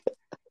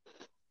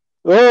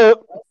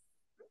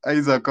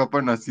Isaac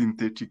hapa na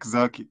synthetic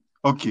zake.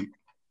 Okay.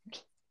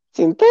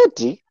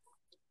 Synthetic?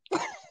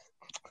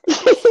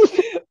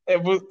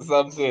 Hebu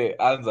Samse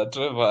anza,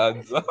 Trevor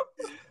anza.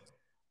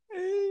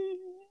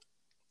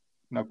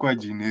 Nakuwa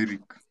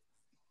generic.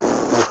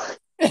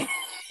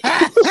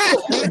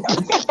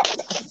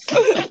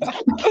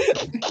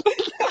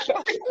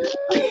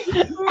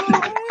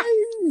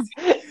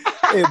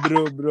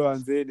 Bro,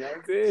 anzeni.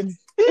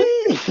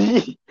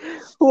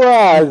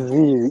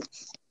 Wazi.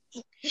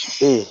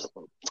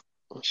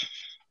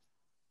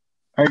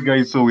 Hi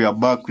guys, so we are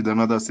back with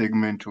another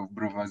segment of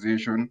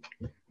Brovazation.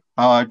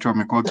 Hawa watu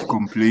wamekuwa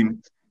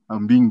complain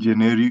I'm being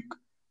generic,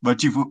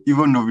 but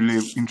even ndo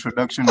vile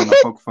introduction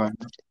unafaa kufanya.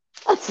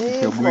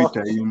 Your boy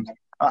time.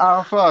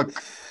 Fuck.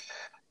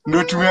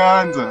 Ndo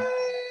tumeanza.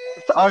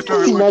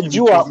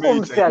 Najua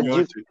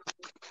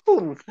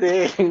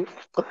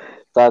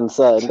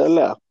Sansa,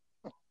 endelea.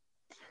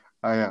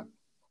 Aya.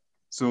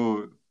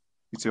 So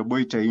it's your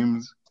boy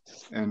Times,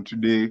 and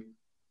today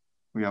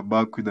we are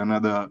back with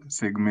another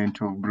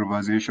segment of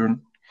Brovazation,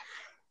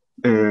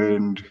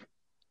 and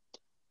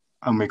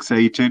I'm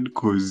excited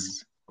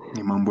because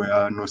ni mambo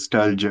ya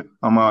nostalgia.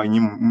 Ama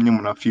nyinyi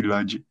mna feel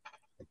aje?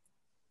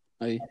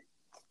 Ai.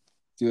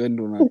 Sio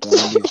ndo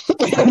unatuambia.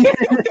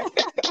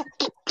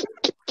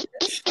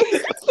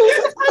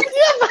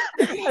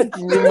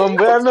 Ni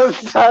mambo ya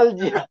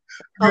nostalgia.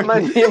 Ama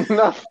ni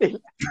mna feel.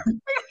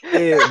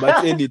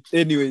 But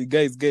anyway,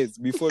 guys,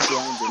 before to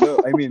answer,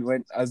 I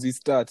mean, as we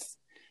start,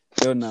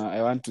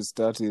 I want to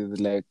start with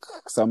like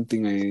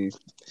something I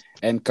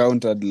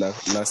encountered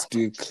last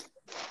week.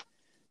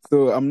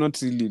 So I'm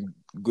not really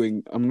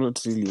working.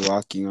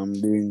 I'm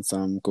doing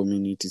some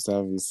community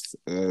service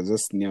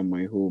just near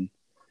my home.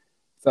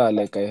 So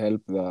like I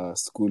help the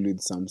school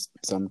with some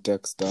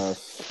tech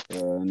stuff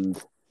and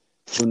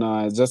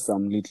just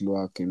some little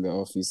work in the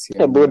office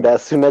here. Buda,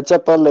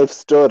 unachapa life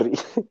story.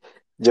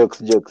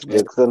 Jokes.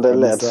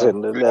 Endelea.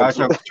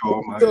 Acha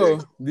kuchoma. So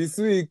this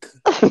week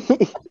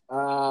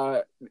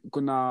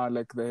kuna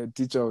like the head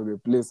teacher of the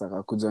place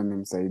akakuja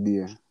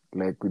nimsaidie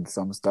like with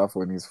some stuff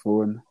on his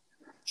phone.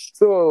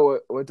 So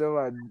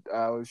whatever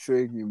I was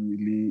showing him,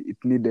 it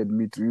needed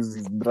me to use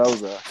his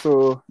browser.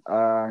 So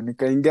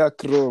nikaingia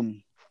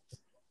Chrome.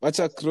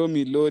 Wacha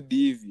Chrome load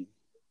hivi.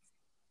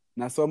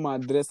 Nasoma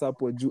address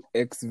hapo juu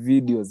X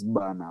videos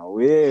bana.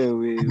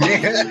 Wewe.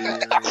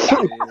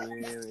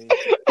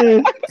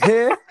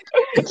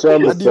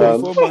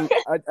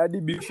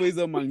 Hadi before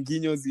hizo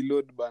manginyo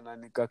ziload bana,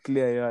 nika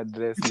clear your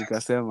address,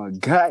 nikasema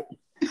guy.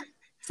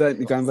 Sasa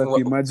nikaanza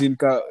kuimagine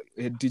ka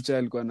head teacher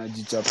alikuwa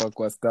anajichapa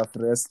kwa staff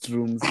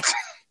restrooms.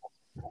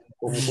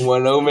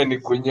 Mwanaume ni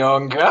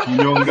kunyonga.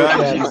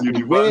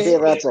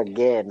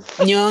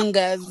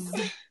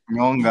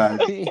 Nyonga.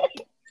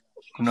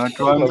 Kuna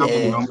watu wanza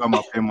kunyonga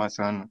mapema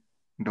sana.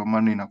 Ndio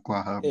maana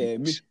inakuwa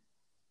habit.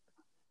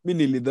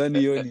 Mimi nilidhani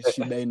hiyo ni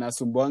shida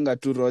inasumbuanga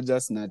tu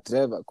Rogers na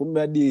Trevor. Kumbe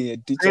hadi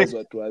teachers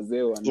watu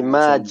wazee wana.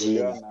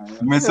 Imagine.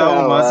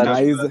 Umesahau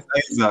master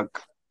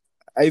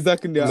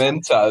Isaac ndio.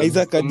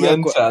 Isaac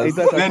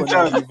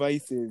akona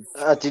devices.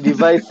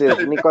 Devices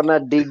niko na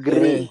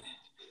degree.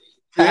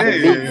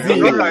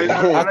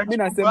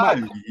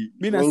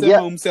 Mimi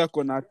nasema umse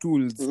akona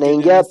tools.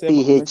 Naingia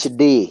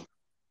PhD.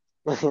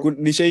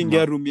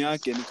 Nishaingia room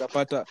yake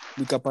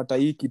nikapata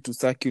hii kitu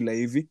circular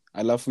hivi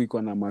alafu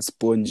iko na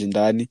masponge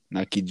ndani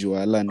na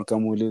kijuala,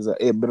 nikamuuliza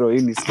bro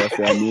hii ni stuff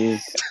ya nini?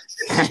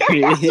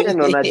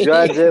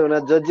 Unajuaje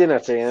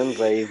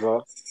inatengeneza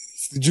hivyo?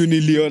 Sijui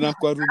niliona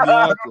kwa room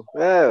yako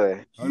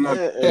wewe.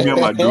 Unatumia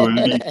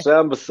madoli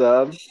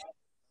Sam.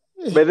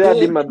 Bado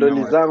hadi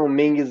madoli zangu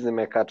mingi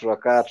zimekatwa.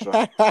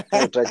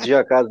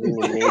 Utajua kazi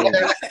ni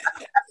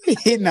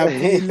mingi. Na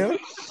vile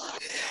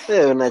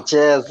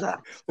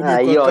unacheza.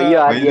 Hiyo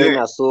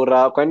haina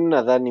sura. Kwa nini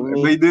unadhani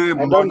mimi? I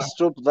don't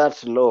stoop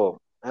that low.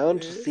 I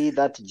want to see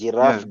that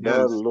giraffe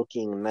doll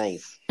looking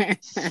nice.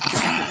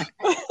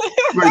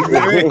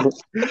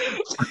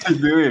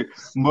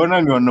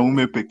 Mbona ni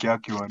wanaume peke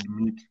yake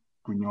waadmit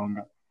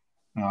kunyonga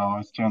na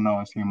wasichana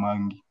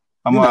wasemangi?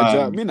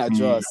 Mimi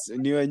najua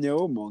ni wenye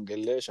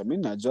umeongelesha.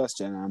 Mimi najua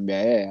wasichana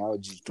ambia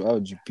au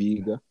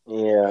jipiga.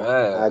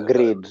 Yeah,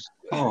 agreed.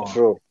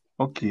 True.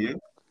 Okay.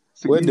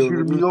 Wewe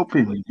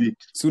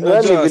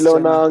vile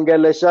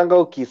unaongeleshanga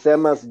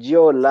ukisema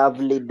sijio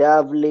lovely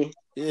dovely.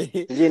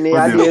 Jini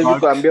hadi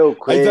kuambia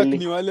ukweli. Isaac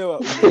ni wale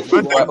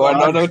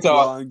wanaona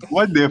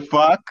what the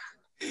fuck?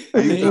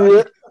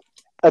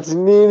 Ati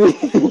nini?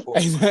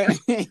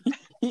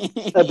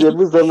 Ati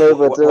hebu sema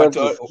hivyo tena.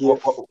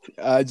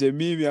 Aje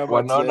mimi hapa.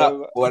 Ati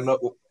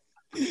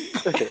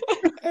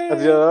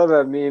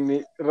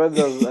nini?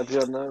 Rogers ati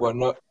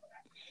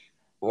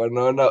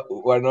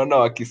wanaona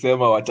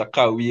wakisema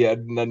watakaa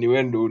weird na ni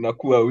wewe ndio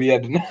unakuwa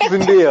weird na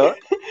ndio.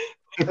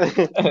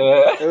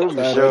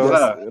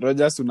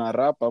 Rogers una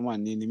rap ama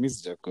nini? Mimi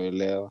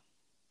sijakuelewa.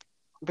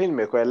 Mimi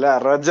nimekuelewa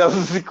Rogers,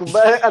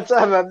 sikubali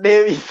acha na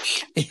David.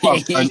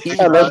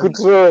 Ana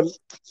control.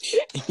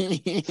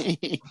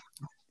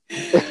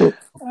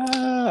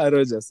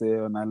 Roger say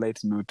on a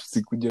light note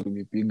sikuja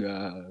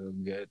kunipiga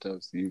ngeta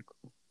usiku.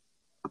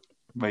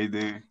 By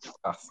the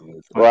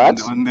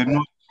What? on the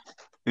note,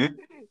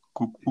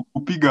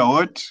 kupiga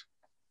what?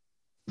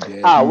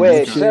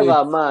 We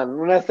Trevor man,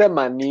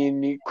 unasema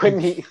nini?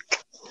 Kwani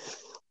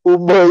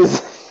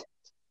boys.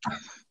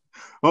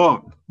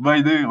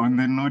 By the way, on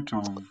the note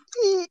of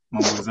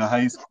mambo za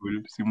high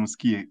school,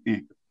 simusikie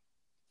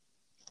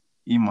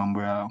hii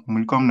mambo ya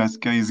mlikuwa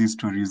mnasikia hizi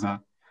stories za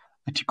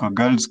ati kwa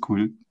girls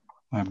school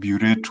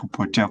maburet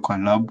hupotea kwa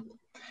lab,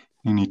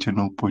 nini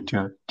tena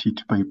hupotea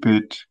tit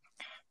pipette,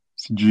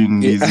 sijui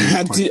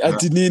ndizi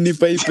ati nini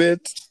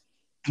pipette?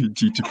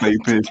 Tit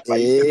pipette.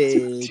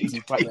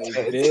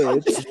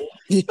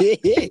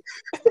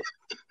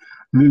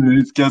 Mimi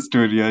nisikia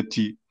story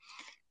ati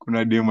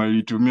kuna dem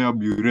alitumia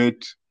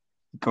buret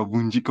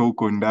ikavunjika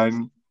huko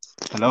ndani,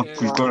 alafu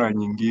kulikuwa na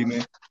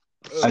nyingine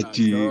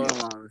ati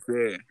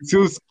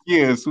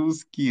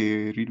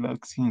usikie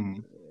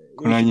relaxing.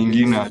 Kuna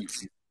nyingine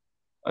ati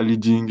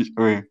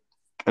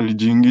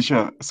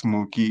alijiingisha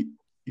smoky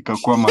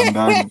ikakuwa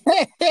mandani.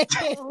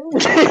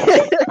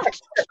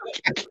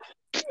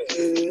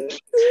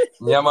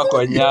 Nyama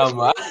kwa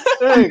nyama.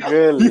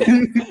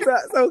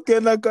 Sasa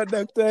ukienda kwa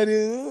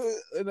daktari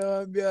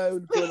unamwambia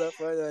ulikuwa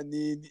unafanya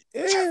nini?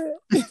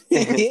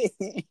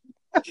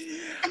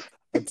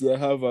 Ati I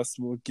have a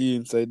smoky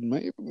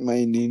inside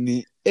my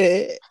nini.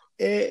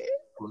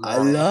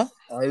 Allah.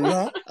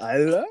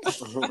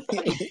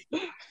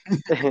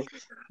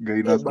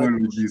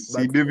 Gynecologist.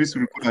 Si Davis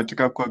ulikuwa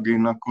unataka kwa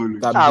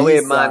gynecologist.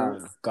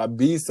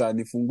 Kabisa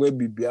nifungue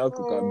bibi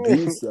yako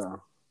kabisa.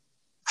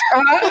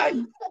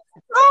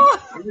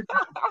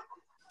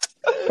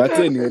 But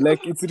anyway,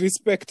 like it's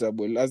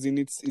respectable, as in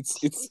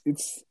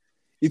it's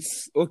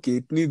okay.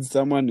 It needs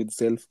someone with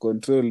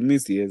self-control. Mimi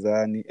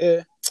siezani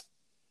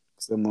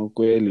kusema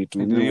ukweli tu.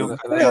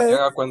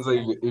 Kwanza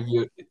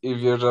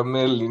if you're a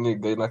male ni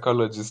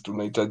gynecologist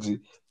unahitaji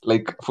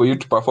like for you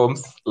to perform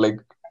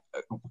like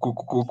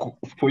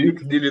for you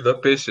to deal with a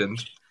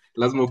patient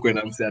lazima uwe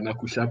na msichana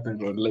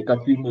kushapen like a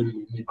female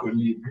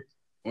colleague.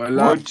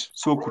 What?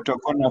 So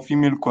kutakuwa na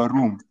female kwa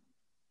room?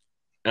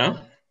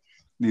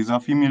 There's a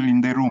female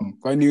in the room.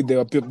 When you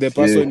the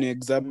person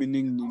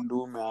examining ni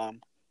ndume.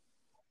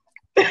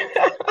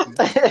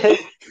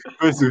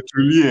 So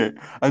tulie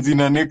as in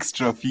an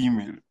extra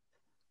female.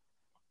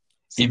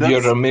 If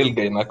you're a male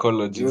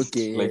gynecologist,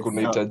 okay, like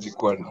unahitaji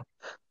kuwa.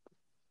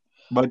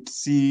 But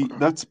see,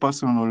 that's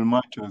personal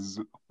matters.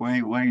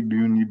 Why do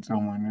you need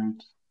someone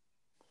else?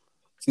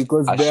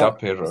 Because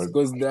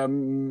there are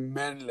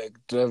men like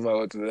Trevor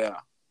out there.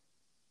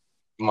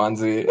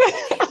 Manzi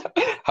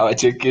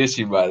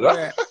hawachekeshi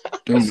bana.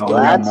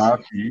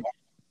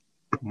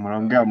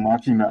 Mnaongea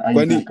mafi na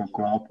Isaac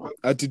kwa hapa.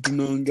 Ati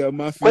tunaongea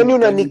mafi. Kwani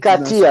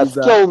unanikatia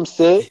sikia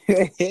umse?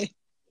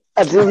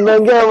 Ati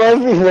unaongea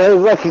mafi na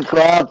Isaac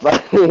kwa hapa.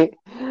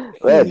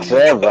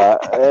 Trevor.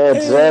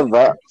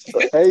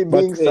 Hey,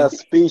 being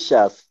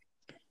suspicious.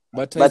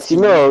 But you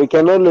know, we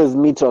can always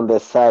meet on the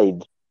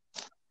side.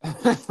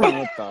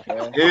 What the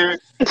hell?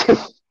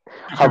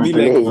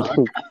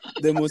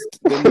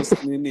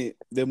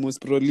 The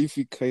most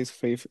prolific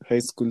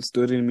high school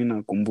story mimi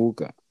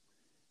nakumbuka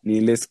ni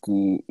ile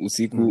siku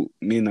usiku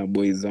mimi na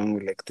boys wangu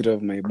like 3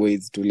 of my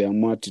boys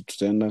tuliamua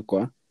tutaenda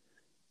kwa,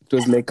 it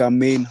was like a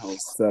main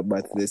house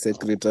but the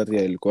secretary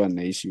alikuwa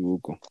anaishi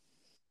huko.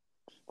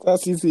 Sasa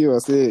sisi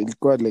wase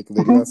ilikuwa like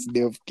the last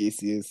day of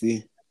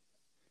KCSE.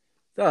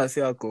 Sasa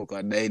si ako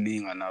kwa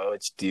dining ana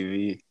watch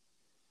TV.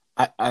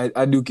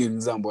 Hadi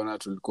ukimza mbona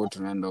tulikuwa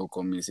tunaenda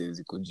huko mimi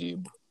siwezi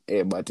kujibu.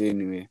 But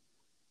anyway,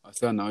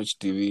 wase ana watch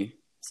TV,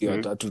 si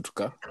watatu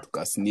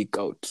tuka sneak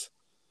out.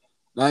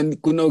 Na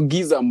kuna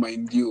giza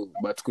mind you,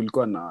 but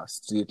kulikuwa na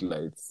street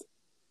lights.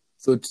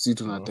 So sisi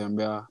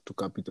tunatembea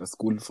tukapita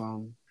school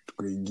farm,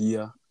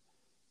 tukaingia.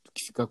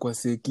 Tukifika kwa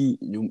seki,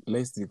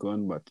 lights ziko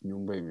on but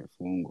nyumba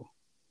imefungwa.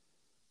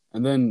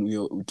 And then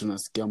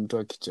tunasikia mtu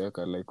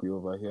akicheka like we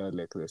overhear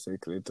like the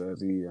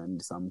secretary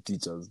and some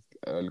teachers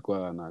walikuwa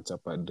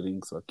wanachapa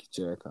drinks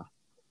wakicheka.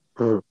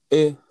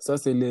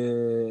 Sasa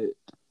ile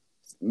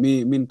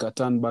mi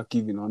nikaturn back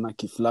hivi naona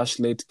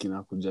flashlight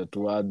kinakuja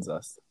towards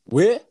us.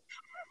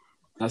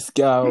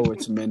 Nasikia hao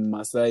watchmen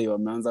Masai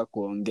wameanza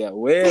kuongea.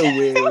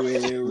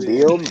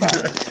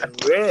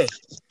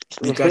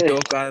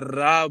 Nikatoka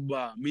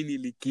raba, mimi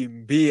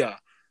nilikimbia.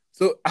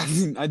 So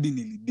hadi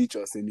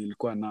nilidichwa sasa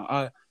nilikuwa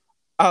na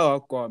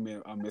wako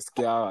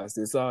amesikia hawa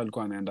sasa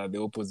walikuwa wanaenda the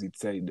opposite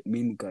side.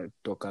 Mimi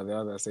nikatoka the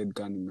other side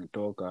kama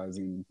nimetoka as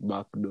in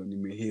back door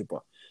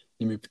nimehepa.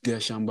 Nimepitia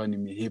shamba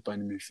nimehepa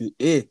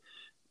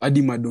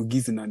hadi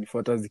madogizi na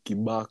nifuata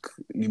zikiback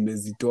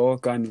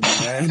nimezitoka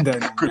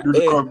nimeenda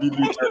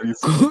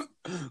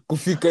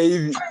kufika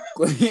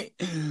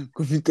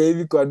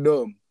hivi kwa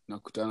dom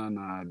nakutana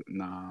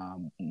na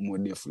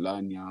mode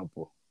fulani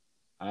hapo.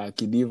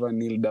 Kidiva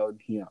kneel down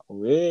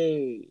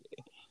here.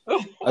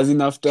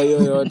 Azin after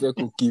hiyo yote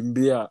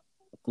kukimbia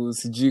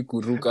sijui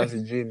kuruka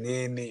sijui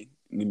nini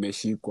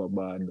nimeshikwa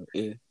bado.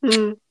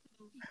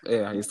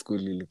 high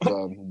school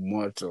ilikuwa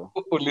moto.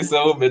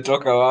 Ulisema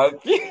umetoka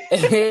wapi?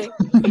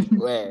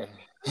 We.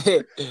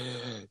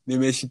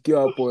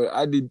 Nimeshikiwa hapo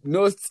hadi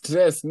no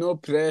stress, no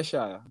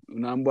pressure.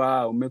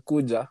 Unaambia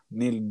umekuja,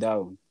 kneel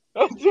down.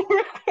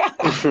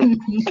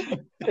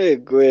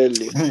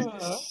 Kweli.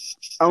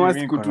 Ama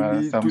siku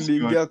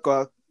tuliingia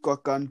kwa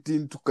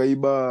canteen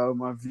tukaiba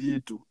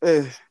mavitu.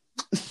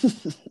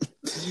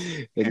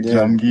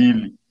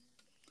 Jangili.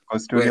 Kwa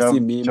story ya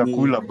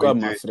chakula kwa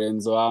my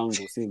friends wangu,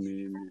 si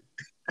mimi.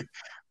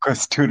 Kwa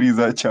story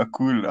za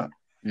chakula.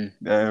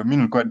 Mimi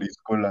nilikuwa day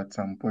school at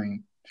some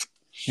point.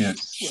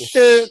 Yes.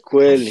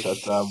 Kweli.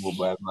 Tatabu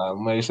bana.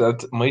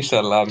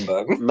 Maisha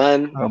London.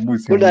 Man,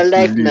 would I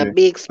like na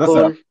big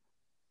spoon?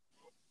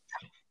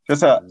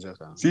 Sasa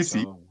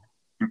sisi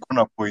tulikuwa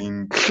na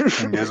point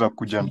ungeweza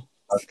kuja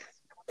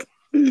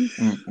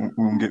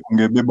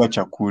ungebeba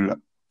chakula.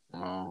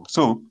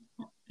 So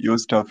your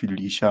stuff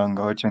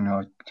ilishanga, wacha ni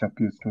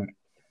wachapie story.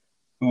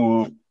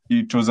 So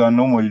it was a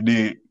normal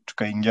day,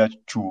 tukaingia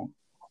chuo,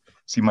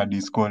 si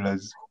madi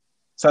scholars.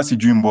 Sasa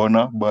sijui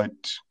mbona,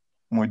 but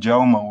moja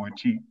wao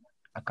mawochi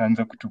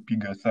akaanza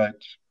kutupiga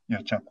search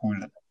ya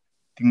chakula.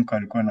 Think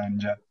alikuwa na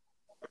njaa.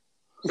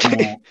 So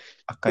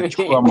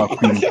akachukua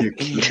maqueen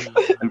cake.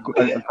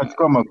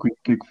 Akachukua maqueen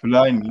cake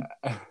fulani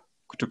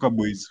kutoka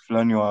boys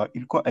fulani wa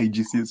ilikuwa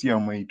IGCSE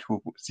ama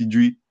itopo,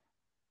 sijui,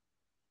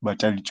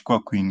 but alichukua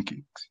queen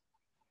cake.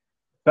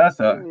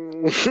 Sasa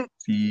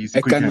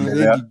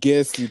sikuendelea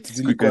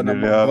zilikuwa na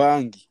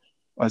mabangi.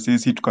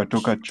 Sisi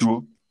tukatoka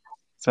chuo.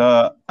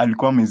 Sasa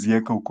alikuwa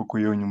ameziweka huko kwa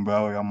hiyo nyumba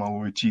yao ya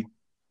mawochi,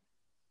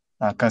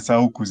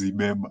 akasahau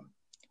kuzibeba.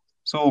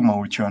 So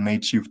mawochi wa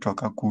night shift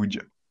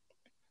wakakuja.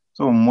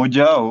 So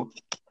mmoja wao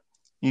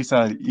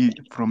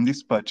from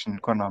this part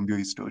nilikuwa naambia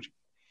hii story.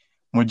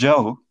 Mmoja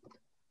wao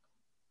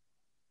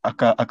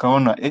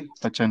akaona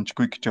acha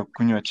nichukue kitu ya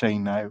kunywa chai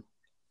nayo.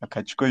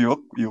 Akachukua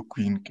hiyo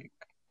queen cake.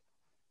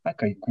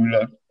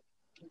 Akaikula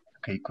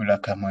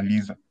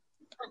akamaliza.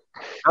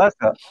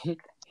 Sasa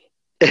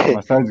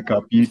masaa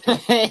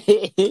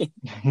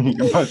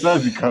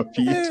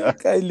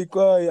zikapita.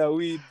 Ilikuwa ya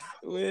weed.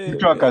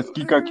 Mtu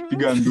akasikika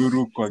akipiga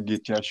nduru kwa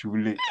gate ya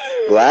shule.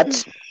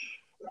 What?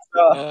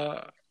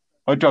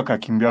 Watu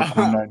wakakimbia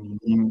kuona ni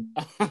nini.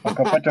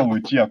 Wakapata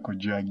wochi yako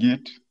juu ya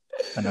gate.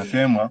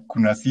 Anasema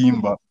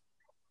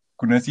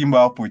kuna simba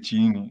hapo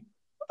chini.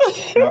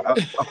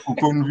 Ako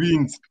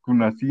convinced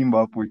kuna simba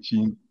hapo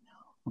chini.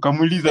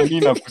 Ukamuuliza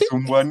nini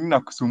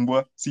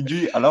nakusumbua?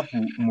 Sijui, alafu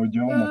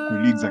mmoja wao wa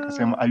colleagues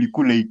akasema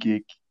alikula hii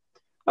keki.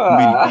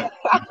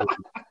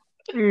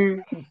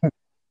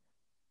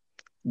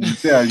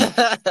 Mse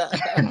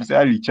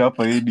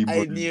alichapa hedi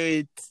bwana. I knew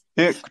it.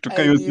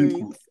 Kutoka hiyo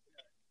siku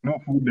no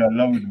food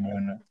allowed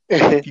bwana.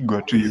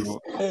 Pigwa tu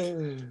hivyo.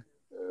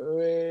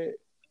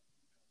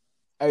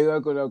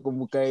 Aiwako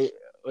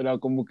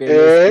unakumbuka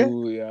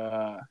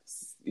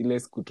ile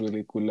siku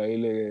tulikula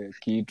ile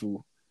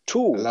kitu.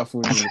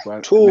 Alafu nilikuwa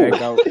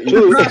naweka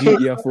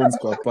earphones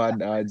kwa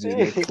pad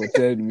aje for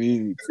 10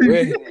 minutes.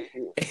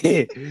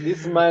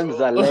 This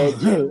man's a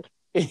legend.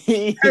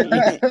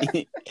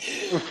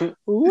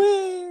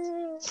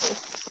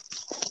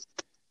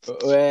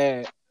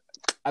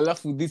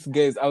 Alafu these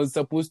guys, I was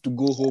supposed to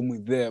go home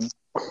with them.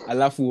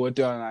 Alafu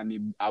wote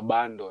wanani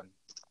abandon.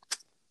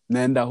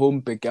 Naenda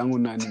home peke yangu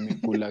na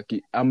nimekula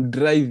I'm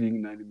driving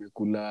na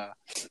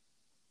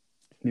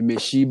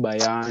nimeshiba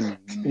yani.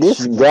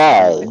 This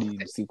guy.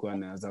 Siku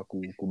anaanza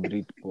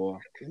kubreathe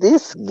poa.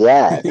 This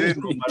guy.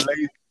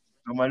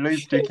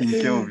 Normalize taking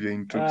care of your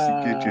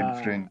intoxicated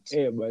friends.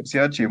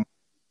 Siache.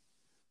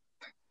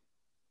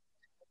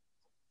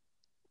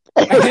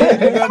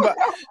 Remember,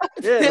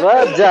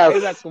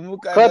 Rogers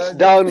cut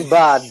down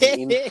bad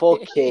in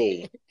 4K.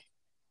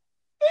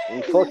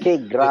 In 4K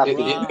graphic.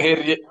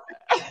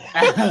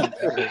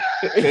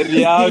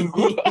 Heri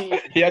yangu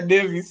ya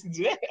Davis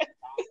je.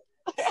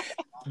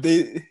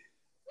 Davis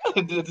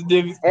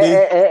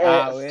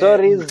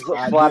stories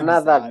for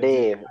another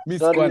day.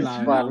 Stories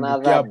for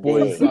another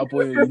day.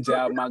 Hapo nje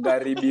ya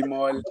Magharibi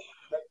Mall.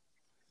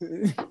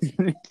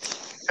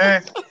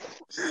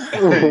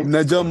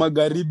 Najua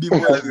Magharibi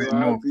Mall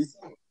wapi?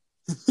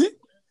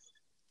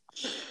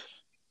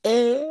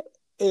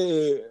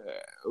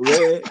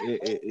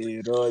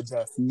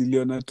 Rogers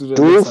niliona tu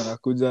Rogers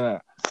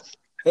anakuja.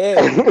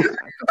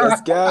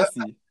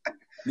 Kiasi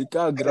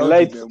nikaa ground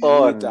lights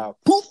on.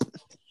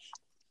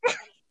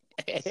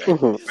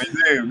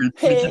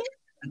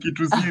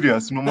 Kitu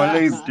serious,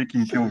 normalize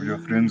taking care of your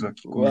friends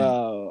wakikuja.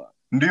 Wow.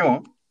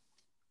 Ndio.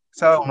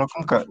 Sasa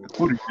unakumbuka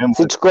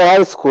Sichukua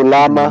high school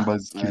ama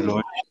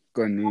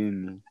kwa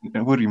nini?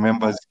 Who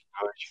remembers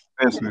Kilosh?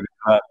 First we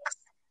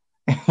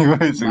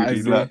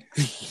relax.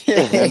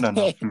 Enda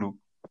na flow.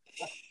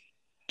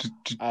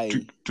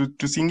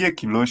 Tusingie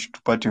Kilosh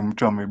tupate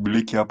mtu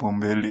amebliki hapo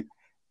mbele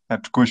na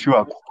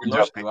tukoshua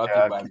kukuja peke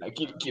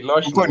yake.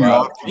 Kilosh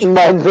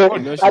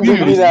hadi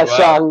bila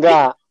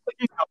shanga.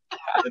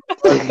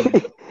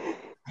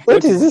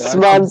 What is this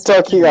man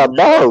talking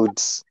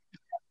about?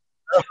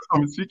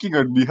 I'm speaking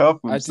on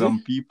behalf of some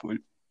people.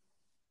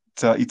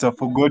 it's a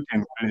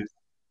forgotten place.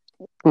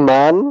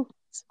 Man,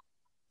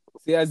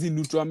 Si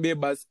azin tuambie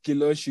basi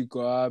Kilosh iko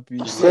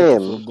wapi? Same.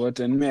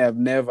 Forgotten. I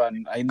never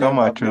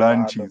Kama heard of a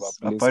Atlantis. place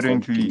called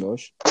Apparently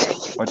Kilosh.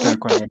 watu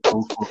walikuwa wanaenda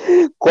huko.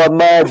 kwa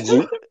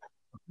maji.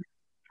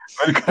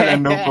 Walikuwa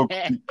wanaenda huko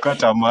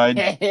kukata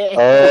maji.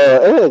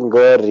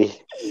 Ngori.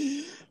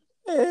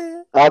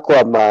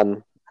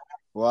 Aquaman.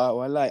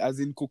 Walai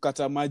azin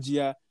kukata maji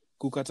ya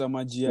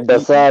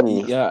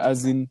Dasani. ya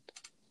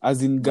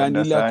azin gani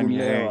la Dasani,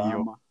 kulewa hiyo.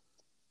 ama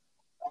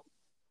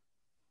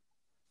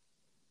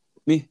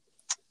mi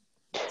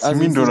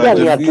Mi ndo Sasa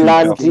ni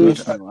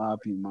Atlantis.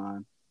 wapi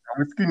man?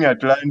 Msikini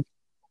Atlantis.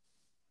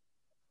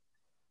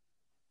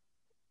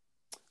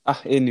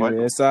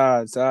 Anyway,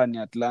 saa ni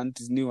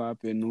Atlantis ni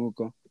wapi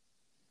nuko?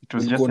 It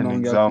was just an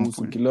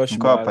example.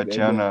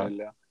 Tukapatiana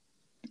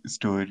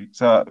story.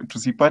 Saa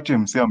tusipate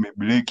msee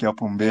amebleki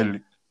hapo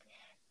mbele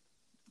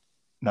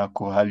na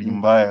kwa hali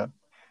mbaya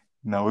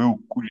na wewe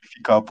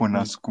ulifika hapo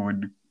na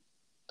squad.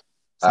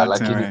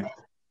 Lakini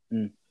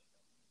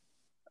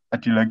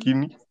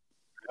lakini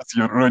that's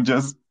your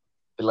Rogers.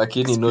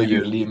 Lakini know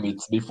your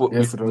limits before.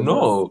 Yes,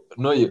 no,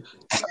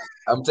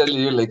 I'm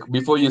telling you, like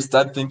before you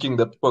start thinking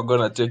that people are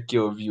gonna take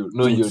care of you,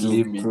 know your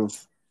limits. True.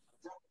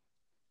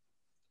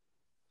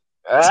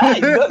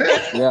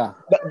 Yeah.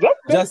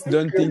 Just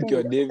don't think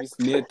you're Davis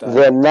later.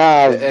 The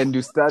nerve. And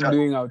you start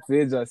doing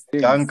outrageous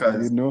things.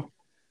 Tankers.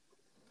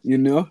 You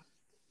know?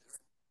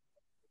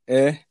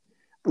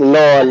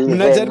 Lol.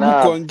 Mnajaribu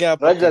kuongea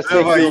hapa.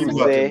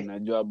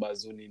 Unajua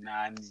Bazu ni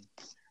nani?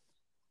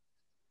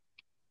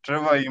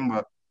 Trevor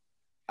Imba.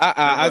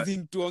 As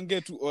in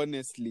tuongee tu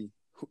honestly.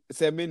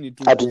 Semeni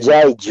tu.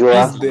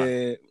 Hatujaijua. Is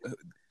the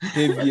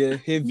heavier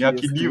Ya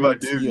Kidiva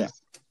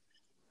Davis.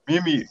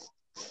 Mimi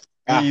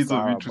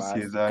hizo vitu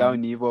siezani. Kama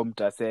ni hivyo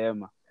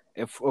mtasema.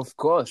 Of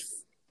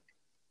course.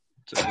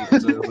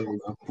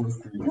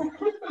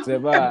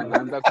 Seba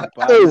anaanza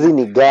kupanda. Hizi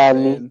ni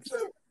gani?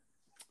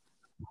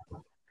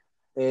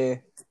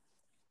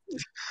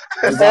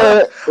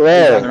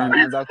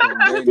 Anaanza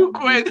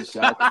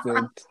kuongea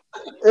accent.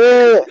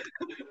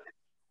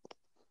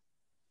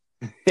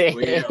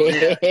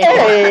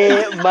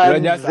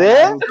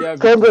 Manze,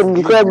 kama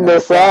nilikuwa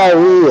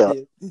nimesahau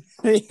hiyo.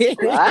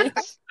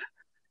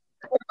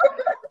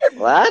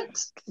 What?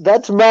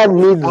 That man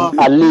needs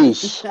a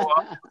leash.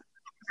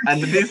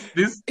 And this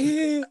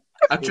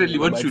actually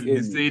what should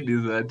be said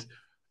is that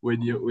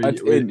when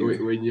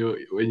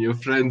your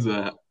friends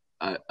are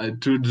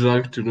too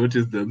drunk to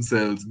notice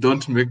themselves,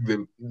 don't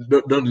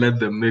let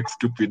them make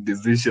stupid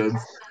decisions.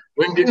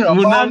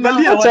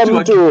 Munaangalia watu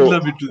wakikula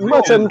vitu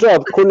Mwacha mtu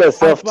akule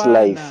soft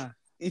life.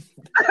 If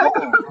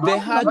the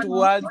heart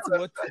wants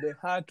what the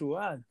heart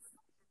wants.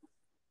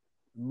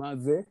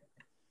 Maze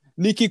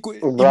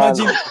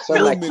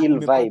imagine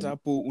umepata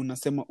hapo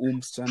unasema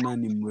msichana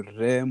ni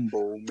mrembo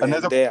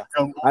umeendea.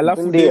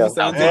 Alafu ndio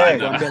sasa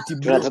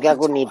tunataka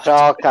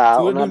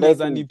kunitoka,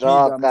 unaweza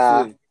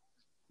nipiga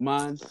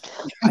man.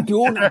 Ati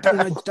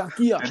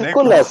unajitakia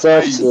kula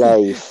soft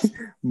life.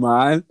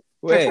 Man,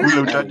 wewe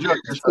utajua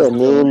kwa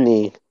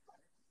nini?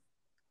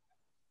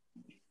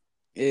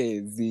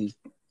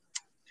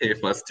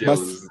 First year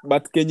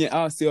but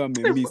Kenya sio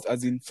amemiss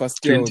as in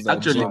first year was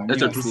actually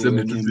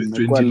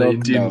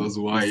 2019 was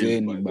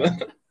wild.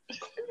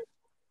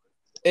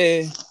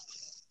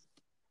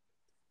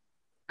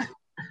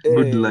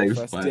 Good life.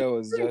 First year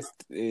was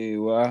just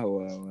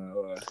wow.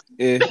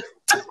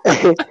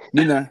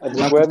 Nina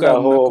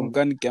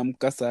nakumbuka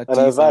nikiamka saa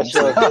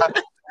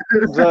 9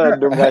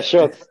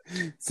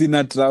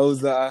 sina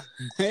trouser.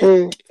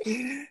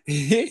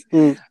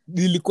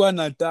 Nilikuwa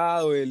na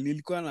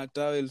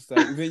towel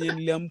sasa venye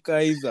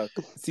niliamka Isaac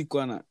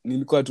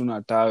nilikuwa tu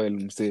na towel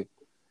msee.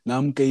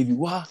 Naamka hivi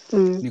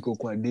niko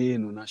kwa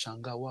Deno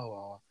nashangaa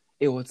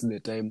what's the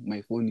time,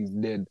 my phone is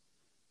dead.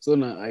 So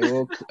I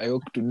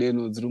walk to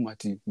Deno's room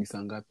ati ni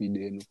saa ngapi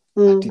Deno?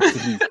 Ati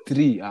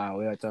 3.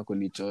 Wewe acha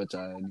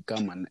kunichocha ni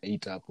kama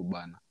 8 hapo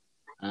bana.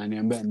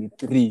 Ananiambia ni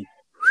 3.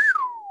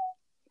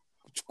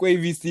 Chukua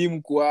hivi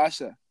simu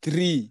kuasha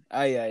 3.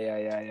 Ay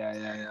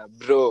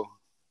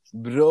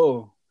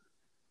bro.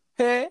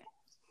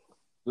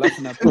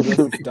 Lafu napiga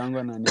sistangu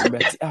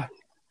ananiambia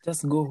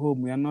just go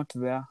home, we are not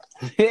there.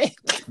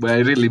 But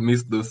I really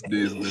miss those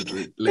days that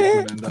like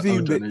when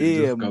out and I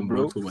just come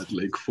back home at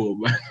like 4.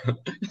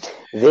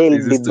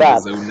 They'll be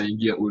back.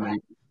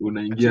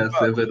 Unaingia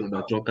 7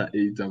 unatoka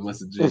 8 ama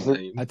sijui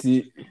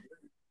 9.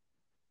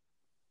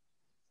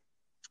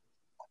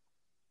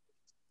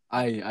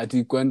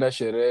 Ati kwenda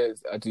sherehe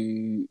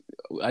ati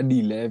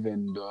hadi 11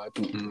 ndo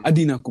watu.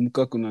 Hadi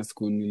nakumbuka kuna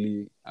siku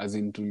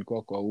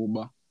tulikuwa kwa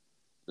Uber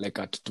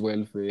like at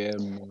 12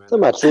 am.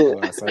 Sema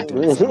tu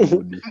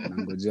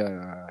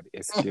nangojea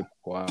escape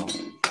kwao.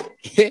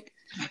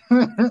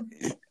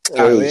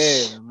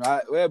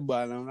 We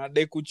bwana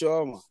unadai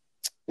kuchoma.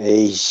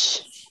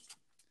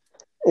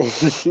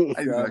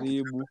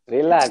 Karibu.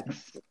 Relax.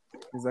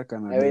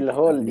 I will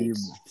hold it.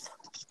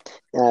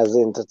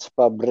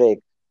 Nitachukua break.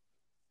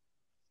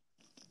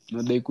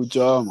 Nadai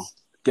kuchoma.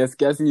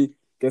 Kiasi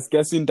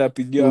Kiasi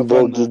nitapigia hapa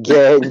Mbogi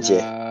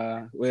Genje.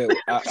 Well,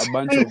 a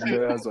bunch of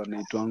lawyers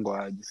wanaitwango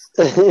aje.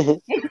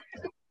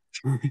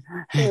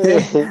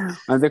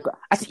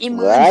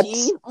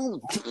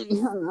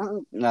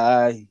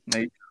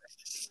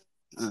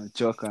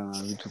 Choka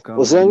na vitu kama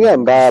usiongea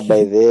mbaya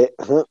by the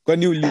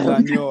kwani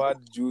ulilanio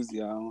word juzi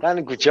hao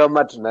kani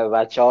kuchoma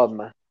tunaweza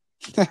choma.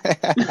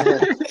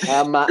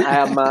 I'm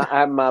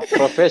a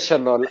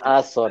professional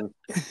arson.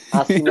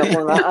 Asina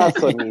kuna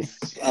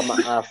arsonist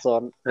ama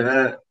arson.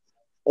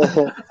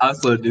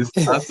 Arson is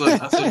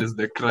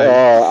the crime.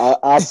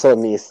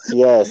 Arsonist,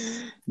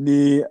 yes.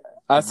 Ni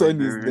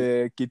arson is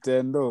the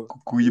kitendo.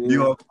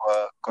 Kuibiwa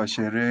kwa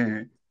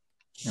sherehe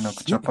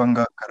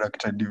inakuchapanga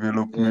character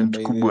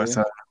development kubwa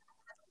sana.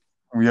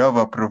 We have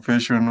a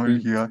professional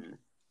here.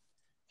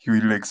 He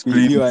will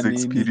explain his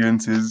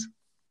experiences.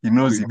 He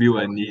knows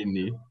kuibiwa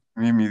nini.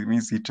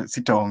 Mimi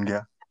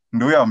sitaongea.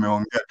 Ndio yeye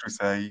ameongea tu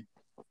sahi.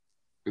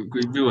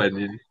 Kuibiwa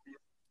nini?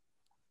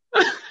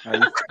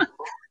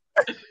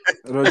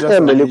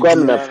 Roger, mlikuwa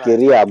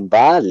mnafikiria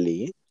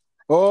mbali.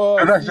 Mimi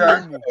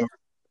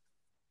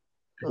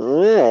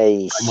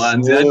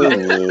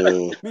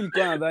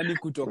nilikuwa nadhani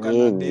kutoka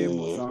na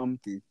demo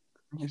something.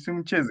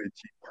 Usimcheze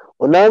chini.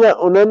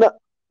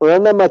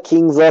 Unaona ma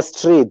Kings of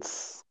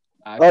Streets.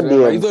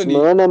 Audience,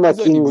 unaona ma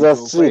Kings of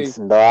Streets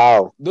ndo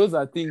hao. Those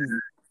are things.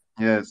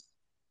 Yes.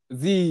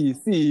 See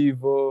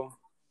hivyo.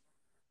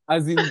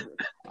 As in,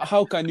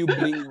 how can you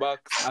bring back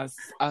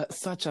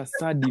such a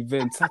sad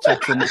event, such a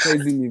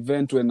traumatizing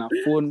event when a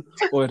phone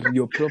or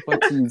your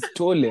property is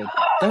stolen?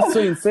 That's so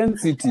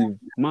insensitive,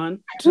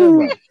 man.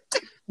 Trevor.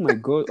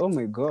 Oh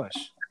my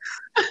gosh.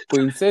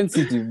 So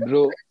insensitive,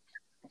 bro.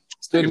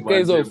 Story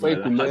hizo ufai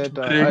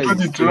kuleta.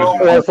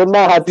 Unasema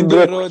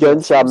hatibreak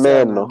kionyesha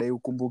meno. Ndio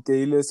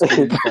ukumbuke ile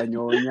story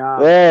kanyonya.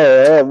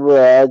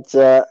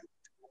 Acha.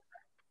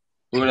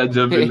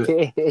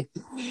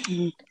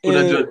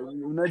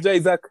 Unajua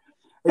Isaac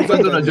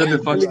unajua the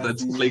fact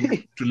that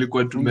like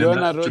tulikuwa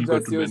tumeenda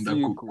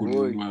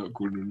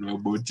kununua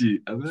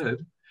boti and then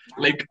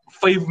like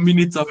 5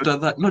 minutes after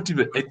that, not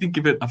even, I think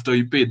even after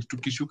we paid,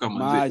 tukishuka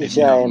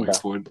manze on my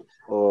phone.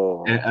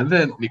 And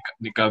then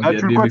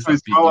nikaambia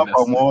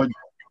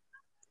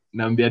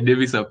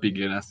Davis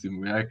apige na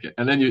simu yake,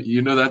 and then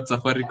you know that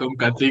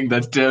Safaricom thing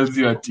that tells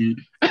you ati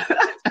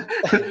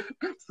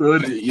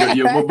sorry,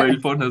 your mobile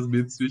phone has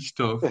been switched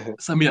off.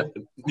 Samia,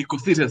 niko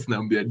serious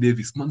naambia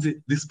Davis,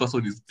 manze, this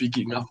person is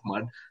picking up,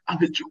 man.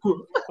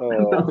 Amechukua.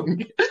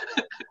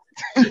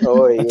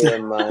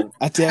 Yeah, man.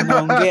 Ati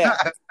anaongea.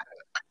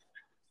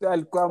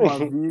 Alikuwa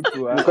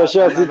mavitu. Niko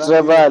sure si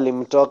Trevor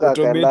alimtoka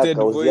akaenda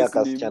kauzia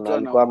kasichana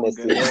alikuwa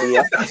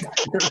amesaidia.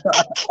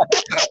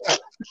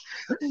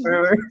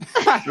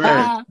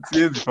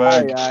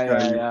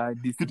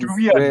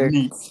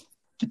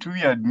 Kitu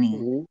weird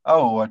ni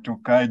au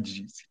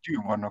watokaji sijui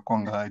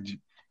wanakongaji.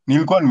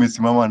 Nilikuwa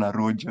nimesimama na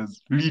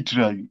Rogers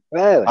literally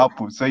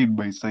hapo side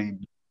by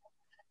side.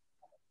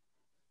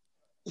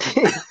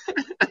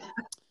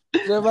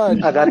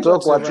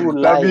 Akatoka tu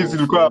live.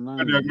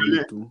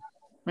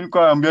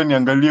 Nilikuwa naambia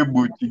niangalie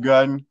boti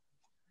gani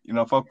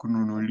inafaa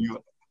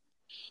kununuliwa.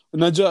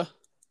 Unajua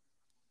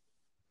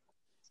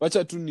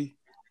wacha tu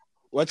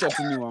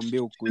niwaambie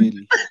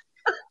ukweli.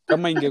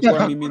 Kama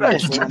ingekuwa mimi na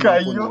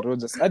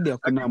Rogers, hadi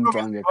hakuna mtu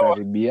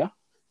angekaribia.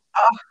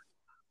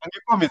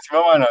 Angekuwa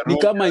amesimama na Rogers. Ni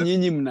kama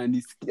nyinyi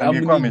mnanisikia.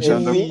 Angekuwa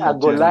ameshaanza a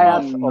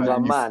Goliath of a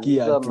man.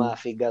 Hizo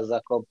mafiga za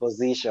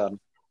composition.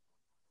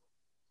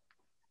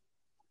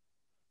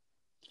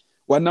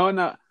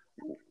 Wanaona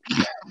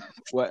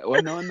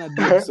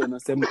Dibs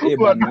wanasema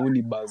bana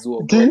uni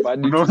bazua kwa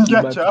hadi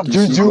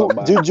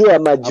juju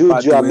ama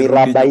juju ya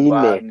miraba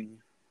 4.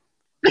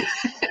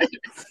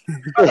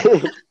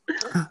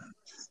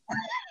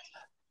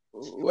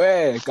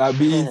 We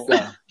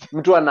kabisa.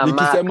 Mtu ana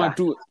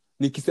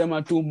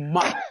nikisema tu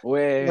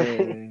boys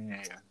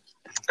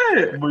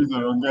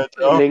wanaongea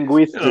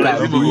linguistic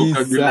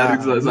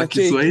za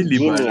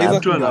Kiswahili bana.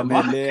 Mtu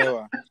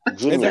anaelewa.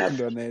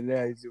 Ndio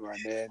anaelewa hizi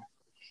maneno.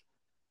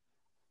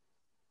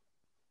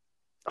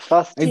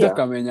 First year. Ndio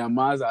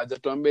kamenyamaza,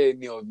 hajatuambia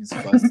any of his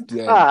first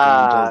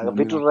year.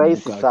 Vitu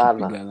rahisi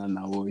sana.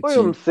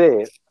 Huyu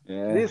msee,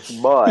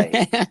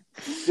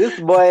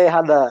 this boy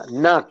had a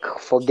knack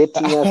for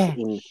getting us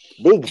in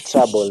big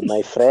trouble,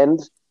 my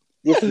friend.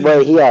 This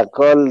boy here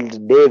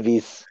called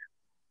Davis.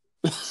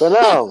 So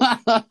now,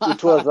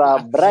 it was a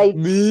bright,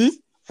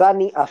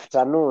 sunny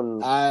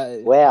afternoon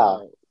where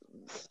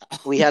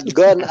we had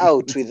gone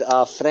out with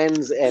our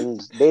friends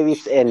and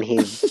Davis and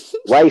his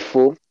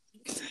waifu.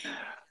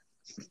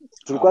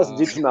 Tulikuwa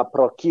sijui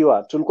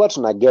tulikuwa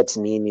tuna get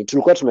nini,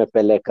 tulikuwa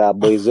tumepeleka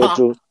boys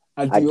wetu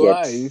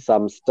get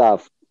some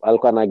stuff.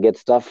 Alikuwa na get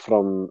stuff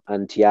from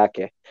auntie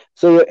yake,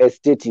 so hiyo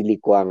estate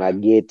ilikuwa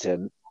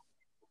gated.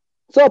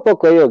 So hapo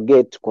kwa hiyo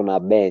gate kuna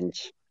bench,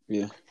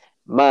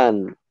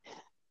 man.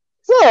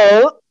 So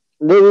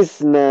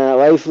Davis na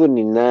waifu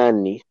ni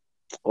nani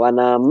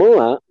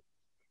wanaamua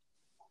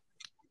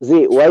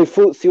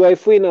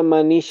waifu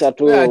inamaanisha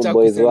tu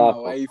boys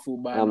wako waifu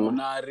bana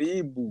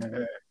unaharibu,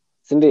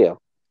 si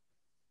ndio?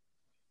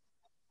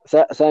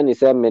 Sasa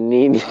niseme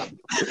nini?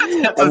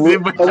 Hata si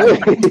boy.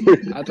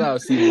 Hata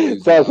si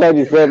boys. Sasa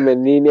niseme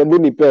nini? Hebu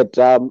nipe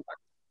term.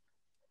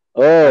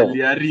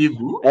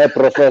 Aliharibu.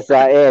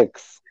 Professor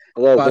X.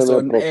 Sasa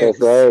Person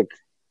Professor X.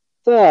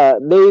 Sasa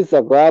Days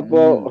ako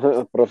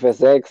hapo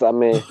Professor X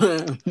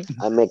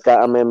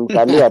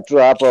amemkalia tu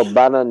hapo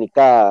bana,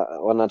 nikaa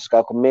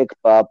wanataka ku make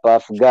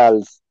puff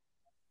girls.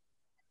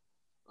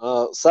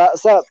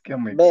 Sasa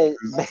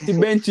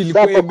bench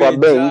ilikuwa kwa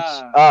bench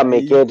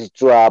ameketi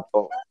tu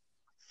hapo.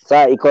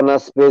 Sasa iko na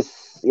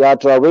space ya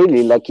watu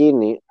wawili,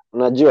 lakini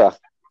unajua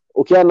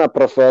ukiwa na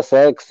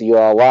Professor X you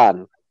are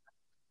one.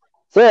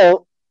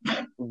 So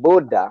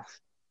Buddha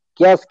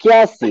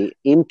kiasi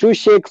in 2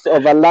 shakes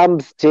of a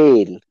lamb's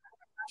tail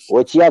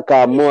Wachia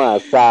kaamua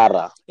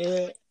Sara.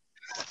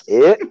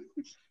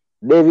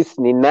 Davis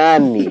ni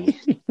nani?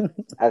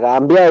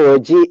 Akaambia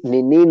Woji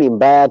ni nini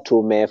mbaya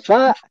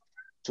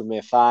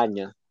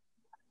tumefanya.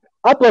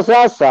 Hapo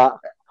sasa,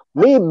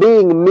 me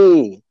being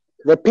me,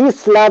 the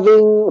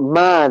peace-loving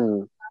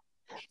man,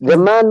 the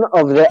man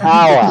of the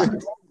hour,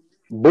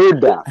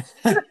 Buddha.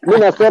 Mimi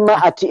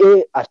nasema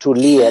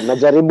atulie,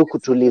 najaribu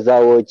kutuliza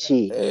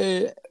Wochi.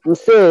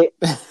 Mse,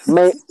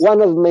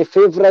 one of my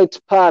favorite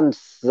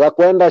pants za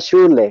kwenda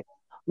shule,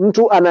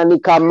 mtu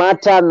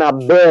ananikamata na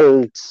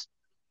belt,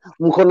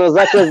 mkono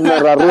zake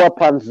zinararua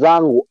pants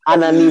zangu,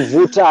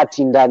 ananivuta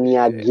ati ndani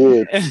ya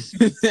gate.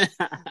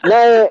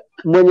 Naye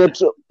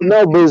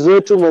na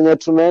bezetu mwenye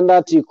tunaenda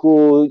ati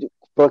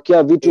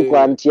kupokea vitu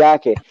kwa anti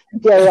yake,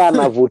 pia yeye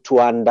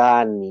anavutwa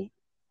ndani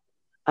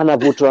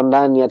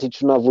ati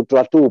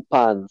tunavutwa tu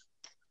pants.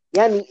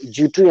 Yani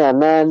jutu ya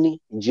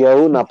nani?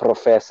 Jeu na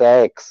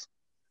Professor X.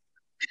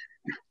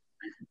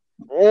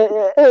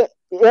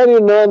 Yani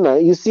unaona,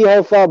 you see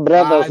how far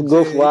brothers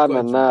go for one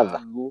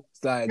another.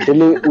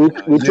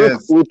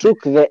 We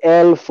took the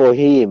L for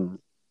him.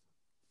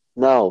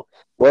 Now,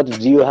 what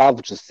do you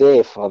have to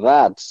say for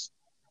that,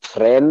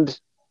 friend?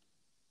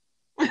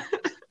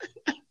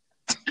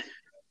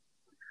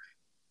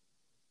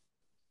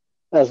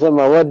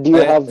 Asema, what do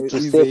you have to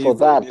say for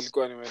that,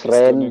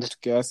 friend?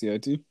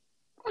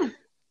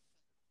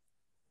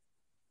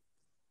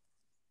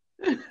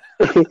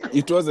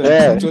 It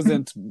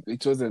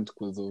wasn't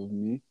because of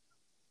me.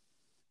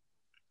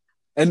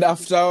 And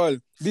after all,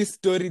 this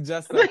story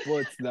just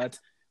supports that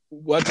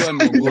watu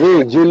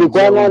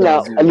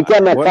wanaogopa. Alikuwa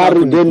na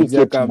carry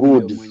delicate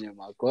goods. Mwenye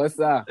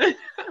makosa.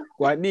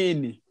 Kwa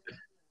nini?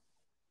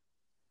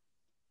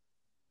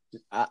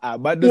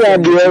 Bado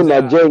ndio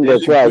unajenga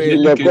kwa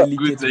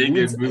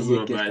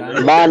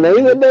bana,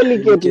 hizo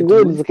delicate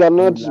goods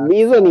cannot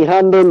hizo ni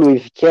handle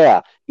with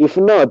care. If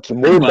not,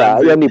 Buddha,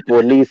 hiyo ni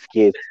police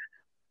case.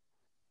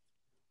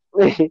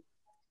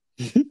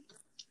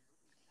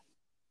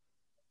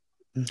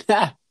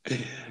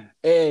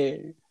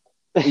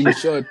 In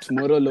short,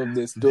 moral of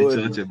the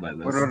story,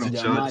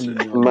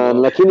 man,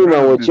 lakini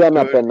Mawochi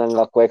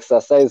anapendanga ku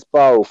exercise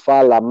power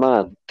ufala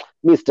man.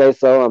 Mimi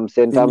sitaisahau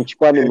msenta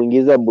mchukua ni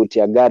mwingiza buti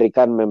ya gari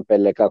kama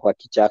nimempeleka kwa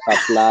kichaka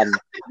fulani.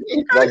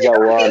 Ngoja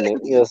uone,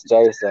 hiyo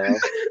sitaisahau.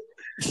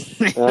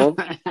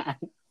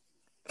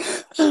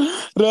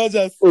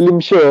 Rogers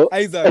ulimshow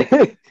Isaac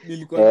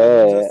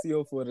nilikuwa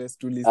sio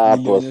forest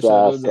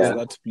nilionyesha Rogers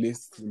that place.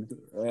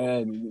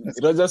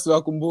 Rogers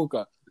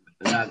wakumbuka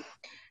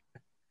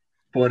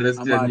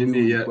forest ya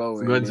nini ya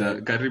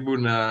ngoja karibu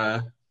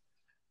na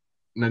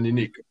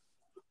nini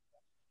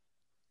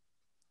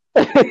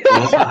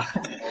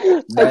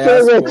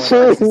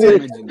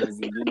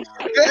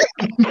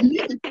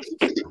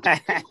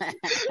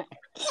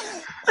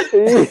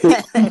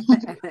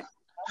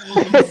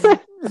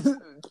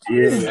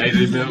Yeah, I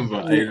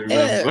remember.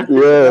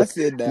 Yeah,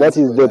 that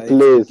is the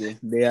place. Okay.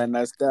 They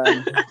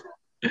understand.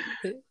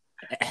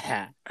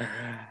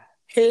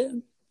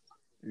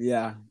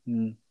 Yeah.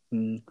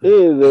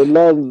 The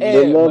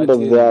land of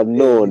the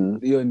unknown.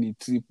 You only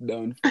trip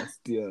down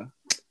first year.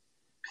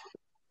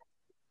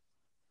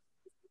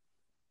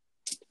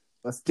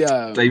 First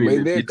year, by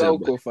the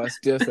time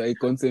first year, so I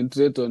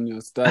concentrate on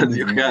your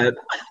studies.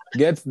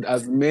 Get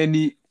as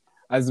many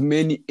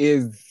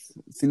A's.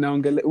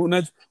 Sinaongele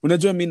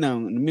unajua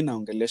mimi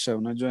naongelesha,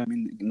 unajua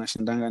mimi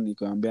nashindanga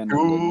nikiwaambia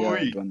naongea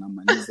watu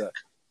wanamaliza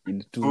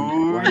in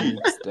 1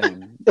 week's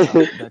time.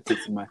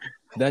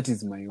 That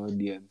is my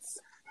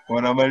audience.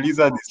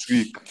 Wanamaliza this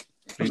week.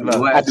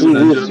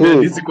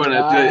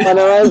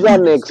 Wanaweza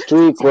next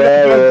week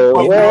wewe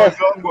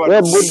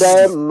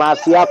Buddha,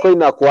 masi yako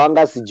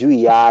inakuanga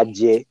sijui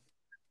aje.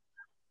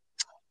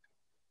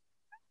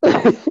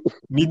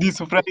 Midi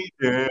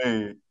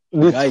Friday.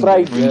 This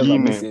Friday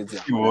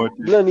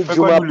leo ni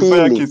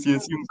Jumapili.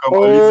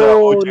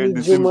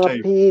 Ni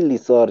Jumapili.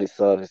 Sorry.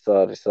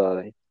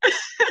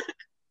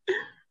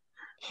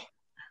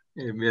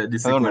 Mimi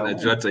siko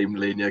najua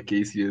timeline ya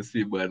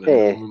KCSE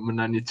bwana.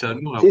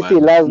 Mnanichanua bwana.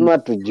 Sisi lazima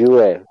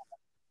tujue.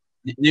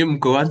 Nyinyi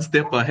mko one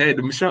step ahead.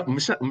 Msha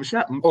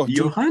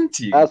you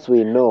hunting. As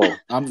we know.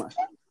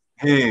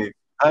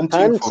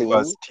 Hunting for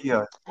first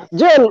year.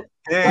 Joel,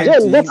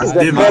 that is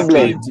the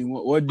problem.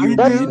 What do you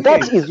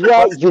that is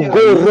where you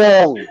go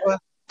wrong.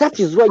 That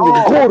is where you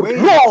go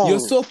wrong. You're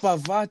so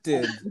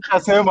perverted.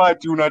 Nasema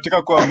ati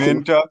unataka kuwa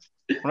mentor.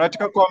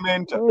 Unataka kuwa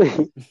mentor.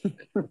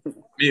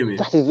 Mimi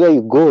That is where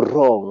you go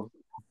wrong.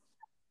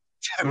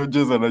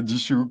 Rogers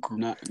anajishuku.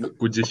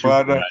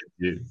 kujishuku.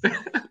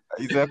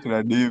 Isaac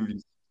na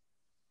Davis.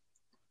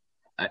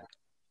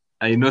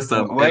 I know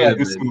some Why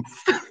elements.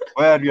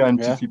 are you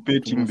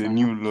anticipating the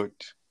new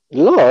lot?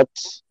 Lot?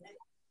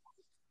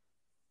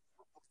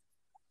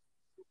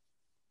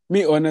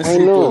 Me honestly, I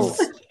know.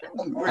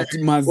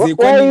 Mazi,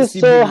 Why are you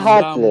so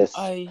heartless?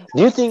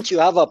 Do you think you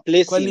have a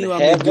place in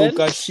heaven?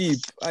 Sheep.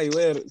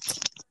 Where?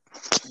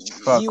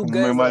 Fuck, You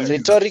guys are...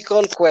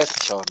 Rhetorical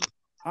question.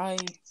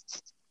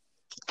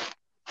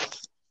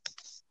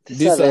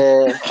 These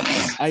are,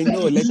 I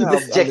know, like this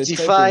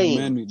objectifying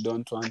are the type of men we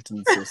don't want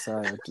in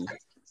society.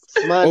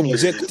 Man,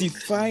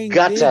 objectifying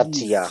gutter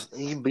tier.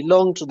 You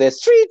belong to the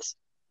streets.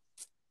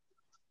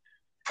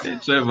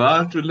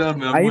 Trevor, to learn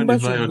me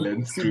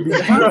violence too.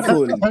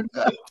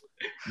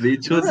 They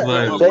chose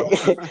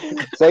violence.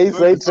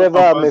 Sai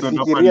Trevor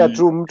amefikiria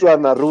tu mtu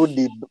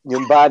anarudi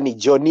nyumbani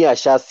Johnny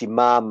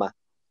ashasimama.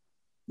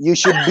 You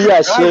should be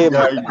ashamed.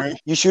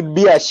 You should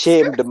be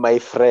ashamed, my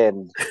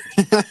friend.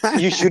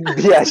 You should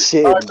be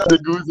ashamed.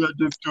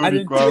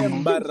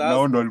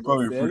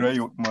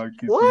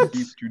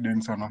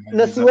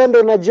 Na si wewe ndo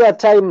unajua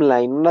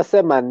timeline,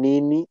 unasema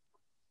nini?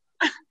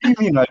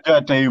 Mimi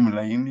najua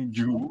timeline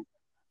juu.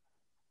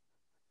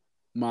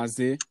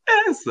 Maze.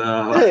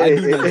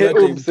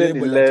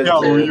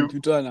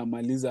 Mtu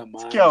anamaliza maana.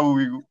 Sikia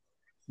huyu.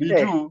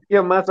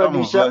 Hiyo masa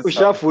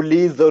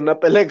ushafuliza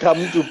unapeleka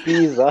mtu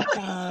pizza.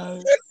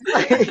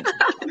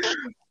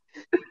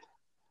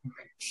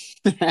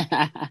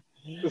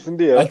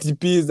 Ndio. Ati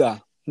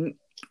pizza.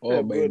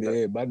 Oh by the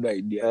way, bad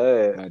idea.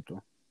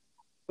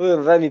 Wewe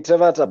nadhani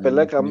Trevor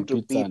atapeleka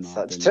mtu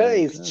pizza. Trevor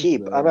is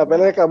cheap.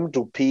 Anapeleka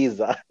mtu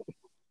pizza.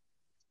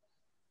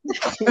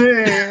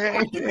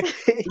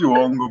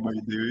 Uongo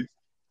by the way.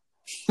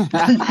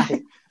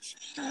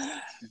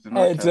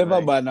 Hey,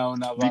 Trevor bana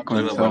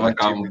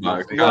come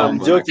back. I'm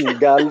joking,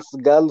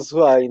 girls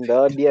who are in the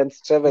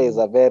audience. Trevor is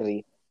a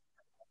very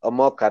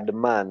mocked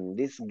man.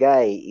 This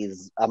guy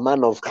is a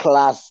man of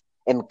class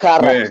and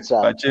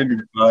character.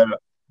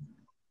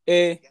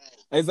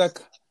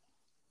 Isaac,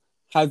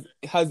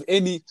 has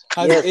any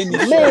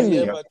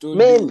ever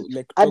told you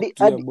like talk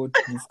to you about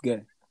this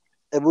guy?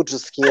 Hebu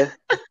tusikie.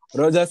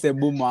 Rogers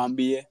hebu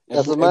mwambie.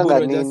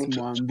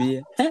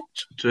 Mwambie.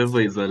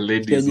 Trevor is a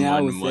ladies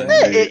man.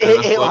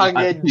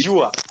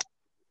 Wangejua.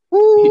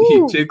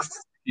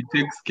 He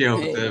takes care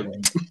of them.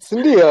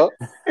 Ndio.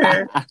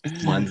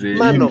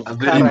 Man of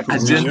character, a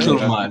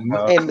gentleman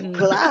and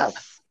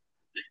class.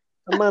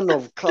 A man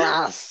of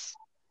class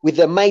with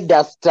a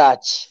Midas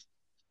touch.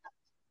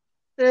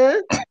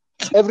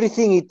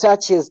 Everything he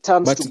touches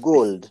turns to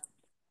gold.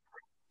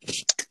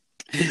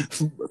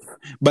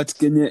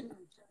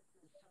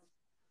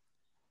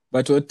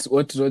 But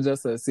what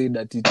Rogers has said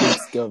that he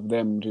takes care of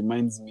them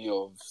reminds me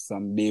of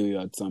some day we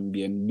were at some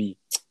BNB.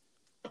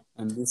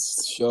 And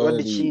this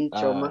surely she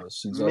just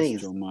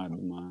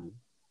chomad, man.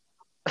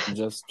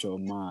 Just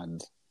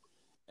chomad.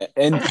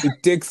 And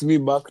it takes me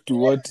back to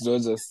what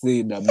Rogers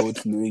said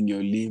about knowing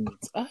your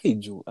limits.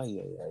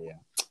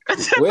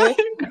 We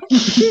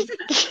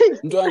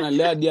mtu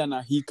analea dia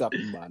na hiccup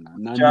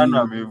bana.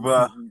 Jana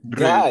amevaa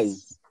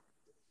dress.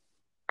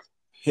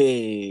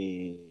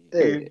 Hey.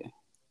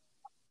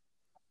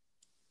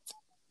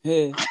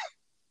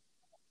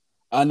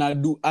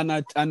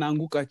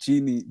 Anaanguka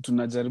chini,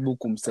 tunajaribu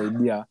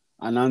kumsaidia,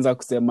 anaanza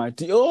kusema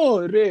ati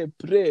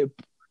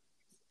rape.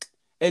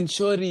 And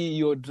sorry,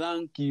 you're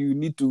drunk, you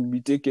need to be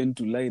taken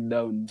to lie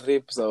down.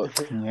 Rapes out.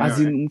 As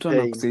in mtu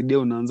anakusaidia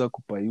unaanza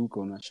kupayuka,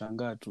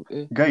 unashangaa tu.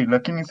 Guy,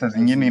 lakini saa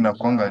zingine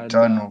inakuanga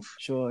turn off.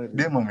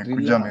 Demo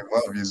amekuja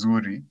amevaa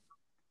vizuri.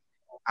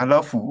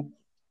 Alafu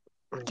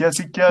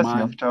kiasi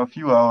after a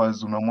few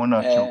hours unamwona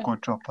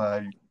akiokotwa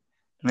pale.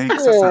 Like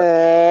sasa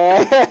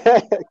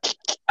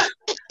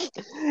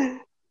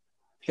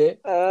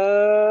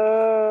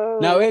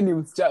na wewe ni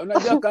msichana,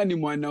 unajua kama ni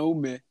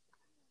mwanaume,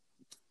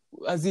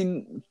 as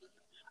in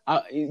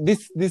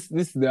this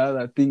is the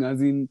other thing,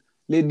 as in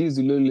ladies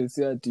will always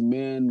say that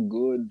men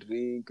go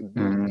drink,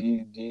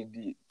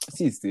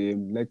 see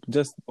same, like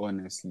just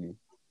honestly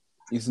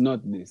it's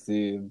not the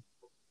same.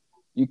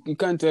 You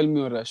can't tell me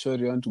or assure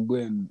you want to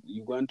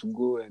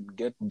go and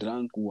get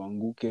drunk,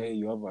 uanguke,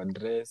 you have a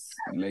dress,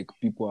 like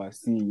people are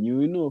seeing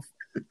you, know.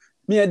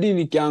 Mi hadi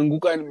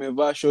nikianguka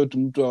nimevaa short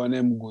mtu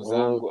aone mguu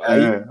zangu.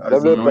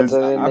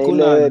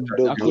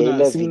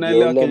 Hakuna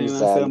simnaelewa kenye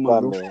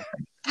nasema.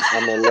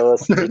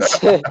 Amelost it.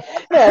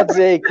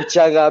 Ate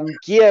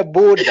kuchangamkie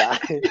buda.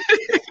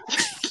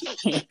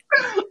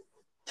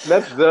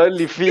 That's the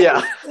only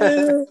fear.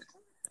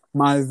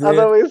 Maze.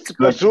 Otherwise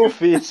kwa too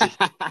fit.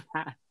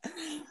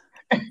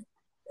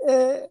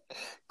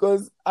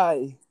 Cause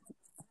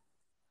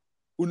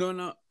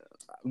unaona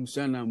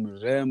msichana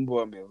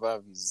mrembo amevaa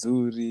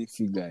vizuri,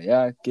 figa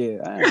yake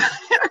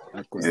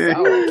ako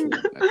sawa tu,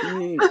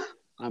 lakini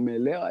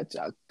amelewa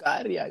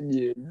chakari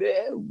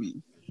ajielewi.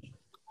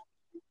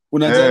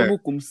 unajaribu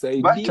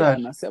kumsaidia Battery.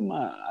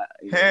 anasema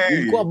Hey.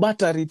 ilikuwa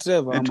battery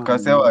Trevor ama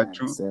Tukasewa nini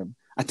tu. alisema.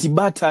 Ati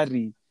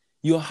battery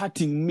you're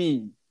hurting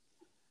me.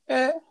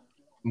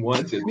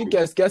 Mwache Mimi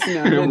tu. kiasi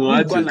niambia Mwache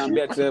nilikuwa tu.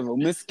 naambia Trevor,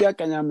 umesikia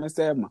Kenya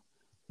amesema?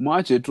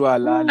 Mwache tu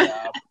alale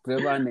hapo.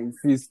 Trevor ana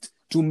insist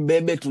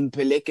tumbebe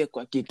tumpeleke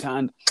kwa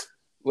kitanda.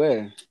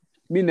 We,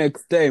 mi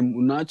next time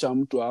unaacha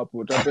mtu hapo,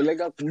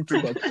 utapeleka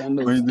mtu kwa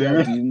kitanda usikie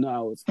ati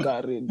now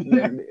scary.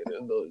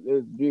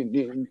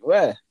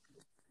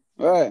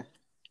 We.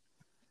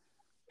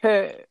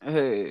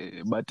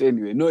 Hey, but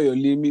anyway, know your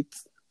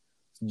limits.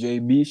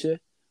 Jaibishe.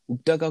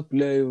 Ukitaka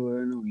kulea hivyo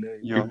wewe ulea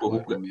Yo,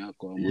 kwa room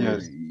yako ama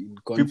yes. in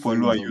People who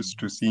confines are of used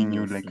to seeing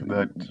you like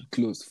that.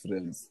 close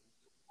friends.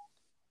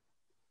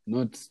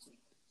 Not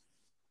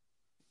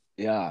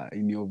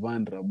in your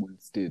vulnerable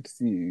state.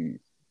 Si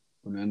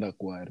unaenda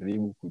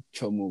kuharibu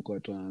kuchoma uko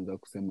watu wanaanza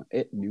kusema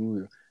ni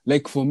huyo.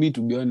 Like for me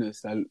to be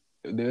honest,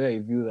 the way I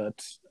view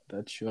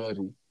that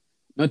shori,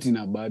 not in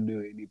a bad way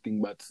or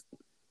anything, but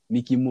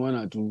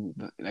nikimwona tu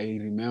I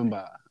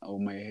remember how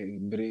my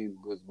brain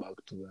goes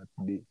back to that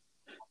day.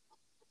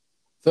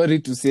 Sorry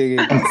to say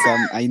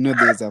I know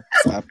there's a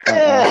party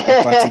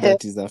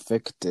that is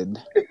affected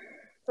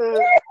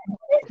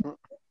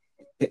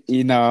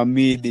in our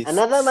midst.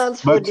 Another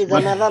man's food is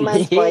another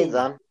man's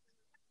poison.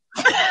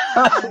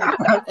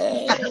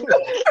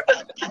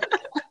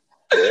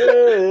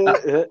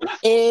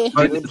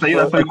 But say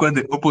that's why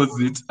the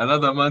opposite.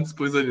 Another man's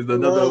poison is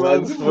another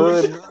man's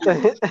food.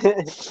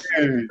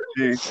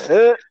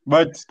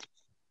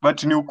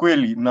 But ni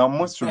ukweli na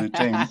most of the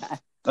time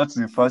that's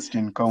the first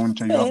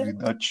encounter you have with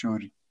that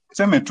shori.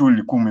 Seme tu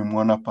ulikuwa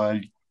umemwona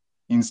pali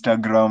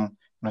Instagram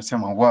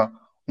unasema wa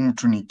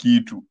mtu ni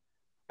kitu.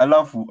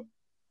 Alafu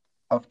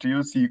after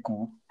hiyo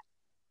siku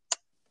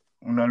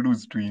una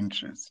lose to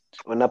interest.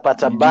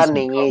 Unapata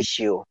burning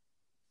issue.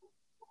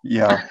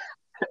 Yeah.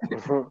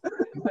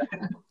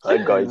 Hi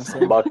guys,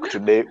 I'm back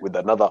today with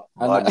another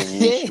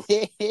burning issue.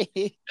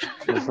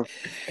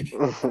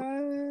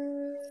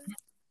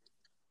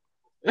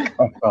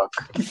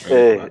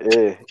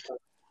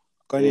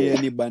 Kwani yeye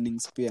ni burning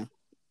spear?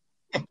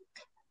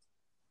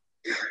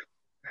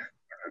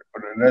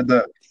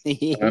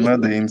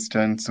 Another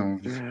instance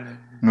of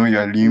know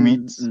your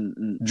limits.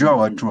 Jua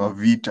watu wa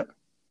vita.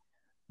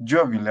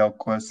 Jua vile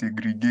kwa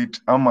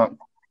segregate ama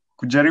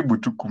kujaribu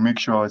tu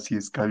kumake sure wasi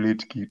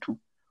escalate kitu.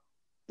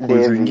 Kwa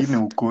wengine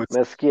uko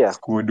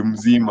squad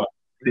mzima.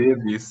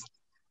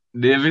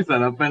 Davis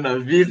anapenda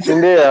vita.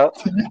 Ndio.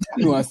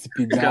 Ni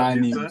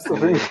wasipigani.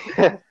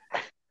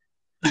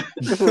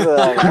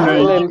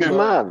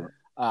 Man.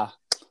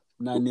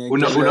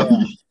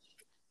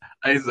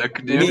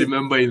 Isaac, do you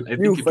remember? I think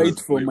you it fight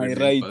was for my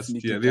rights.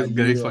 This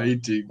guy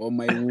fighting. Or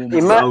my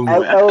woman.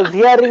 I was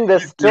hearing the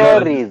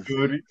stories.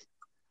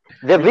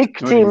 The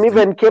victim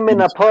even came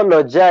and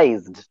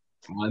apologized.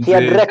 He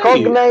had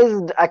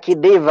recognized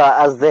Akidiva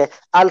as the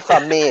alpha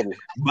male.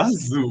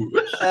 Bazu.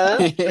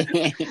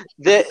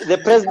 The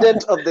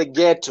president of the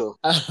ghetto.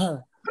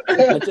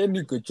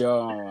 Acheni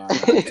kuchoma.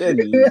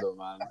 Acheni hizo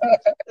man.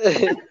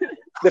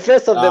 The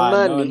face of the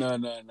money. No.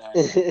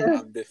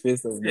 I'm the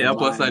face of the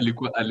Hapo sasa money.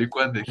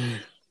 alikuwa the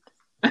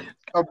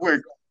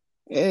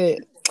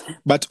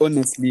but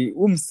honestly,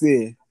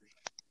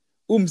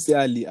 umse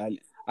ali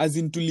as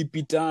in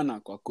tulipitana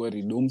kwa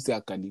corridor, umse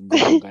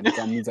akanigonga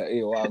nikamuza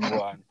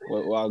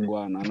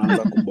wagwan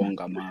anaanza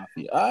kubonga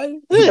mafi.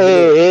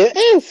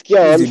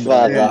 Sikia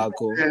alfa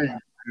yako.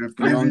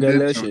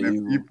 Niongeleshe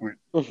hiyo.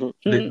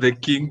 the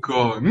King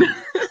Kong.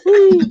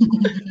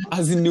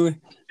 As in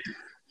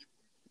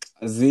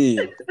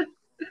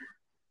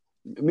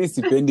mi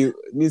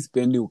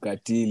sipendi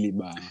ukatili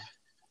bana.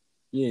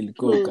 Yeye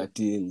ilikuwa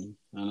ukatili.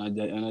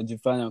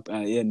 Anajifanya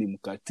yeye ni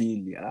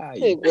mkatili.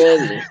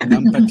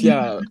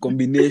 Nampatia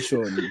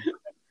combination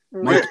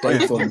Mike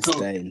Tyson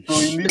style.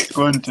 So in this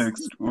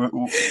context,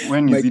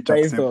 when is it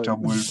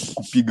acceptable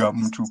kupiga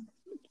mtu?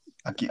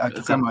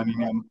 Akisema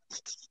nini?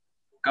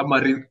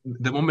 Kama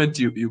the moment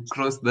you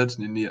cross that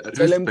nini,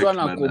 Tele mtu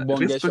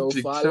anakubongesha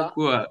ufala.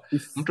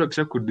 Mtu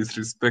akisha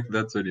disrespect,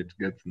 that's when it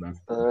gets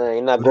nasty.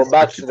 Ina go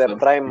back to the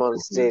primal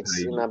state.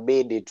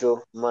 Inabidi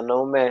tu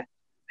mwanaume.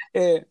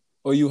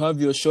 Or you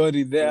have your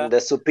shorty there.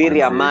 The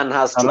superior man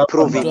has to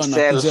prove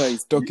himself.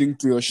 He's talking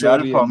to your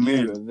shorty. The alpha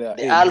male.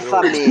 The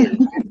alpha male.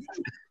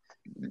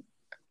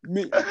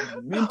 Mi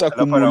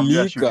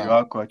nitakumulika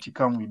wako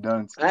atika mu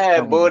dance.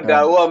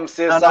 Boda huwa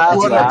msesa. Alafu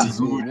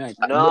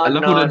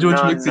unajua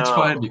what makes it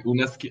funny?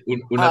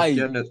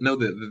 Unasikia now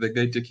the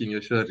guy taking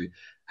your shorty.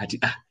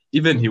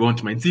 Even he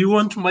won't mind. He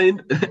won't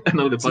mind.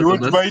 Now the person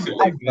won't mind.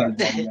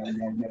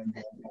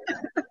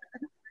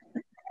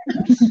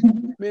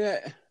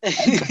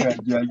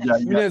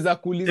 Minaweza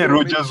kuuliza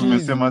Rogers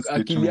umesema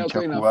akili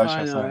yako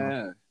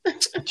inafanya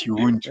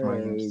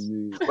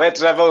wewe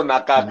Trevor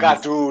unakaa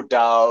tu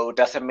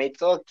utasema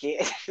it's okay.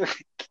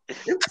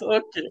 It's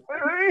okay.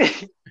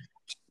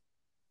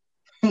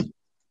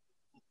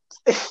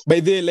 By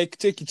the way, like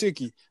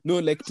checky. No,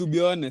 like to be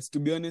honest,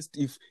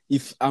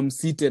 if I'm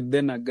seated,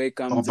 then a guy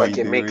comes by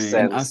Okay, the makes way,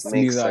 and sense. asks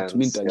me Makes that,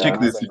 mi sense. check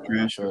the Yeah. nitajiuliza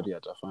situation. shori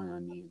atafanya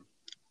nini.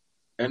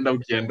 Enda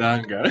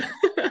ukiendanga.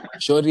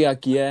 Shori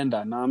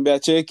akienda naambia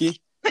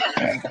cheki,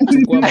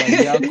 chukua bagi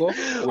yako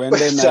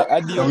uende na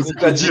hadi Na huko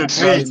usitajie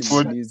kwenye aje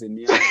transport. nimuulize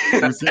ni yako.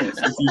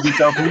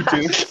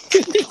 Usijitafute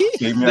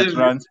time ya David.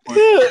 transport.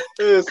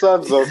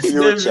 Sons of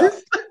future.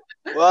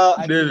 Well,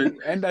 Ati David,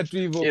 enda tu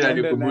hivyo ila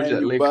uende naye nikumbusha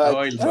like nyumbani.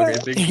 how ilikuwa I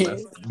think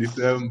last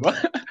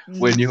December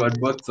when you had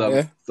bought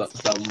some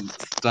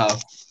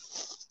stuff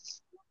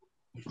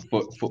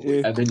for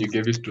and then you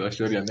gave it to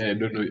Ashori and then I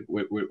don't know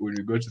when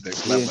you go to the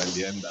club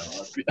alienda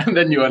wapi and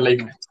then you were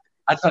like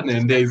hata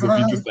naendea hizo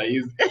vitu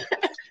saizi.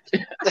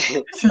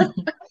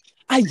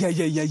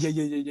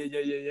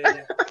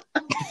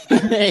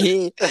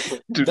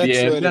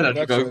 Tuliendea na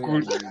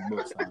tukakula.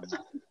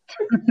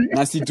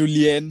 Na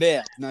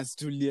situliendea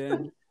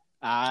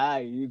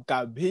ai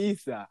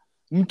kabisa.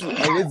 Mtu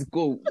hawezi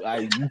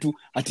mtu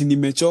ati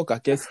nimechoka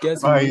kiasi By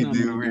the way,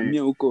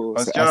 mnamia huko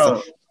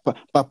wasichana,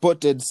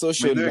 purported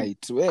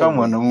socialite. Wewe kama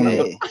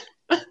mwanaume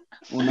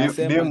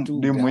unasema tu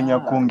dem mwenye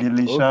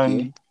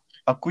kuongeleshangi okay.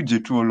 akuje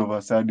tu all of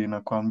a sudden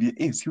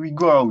akwambie see we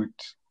go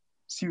out,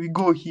 see we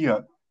go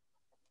here.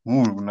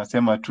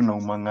 Unasema tu na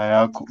umanga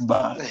yako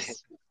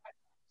bas.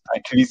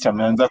 At least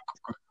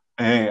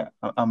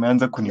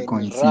ameanza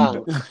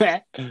kuniconsider.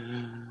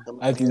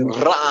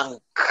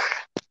 rank.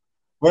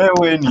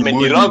 Wewe ni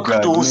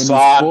Amenirank tu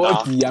sana.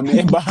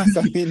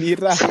 Amebasa ni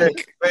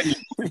rank.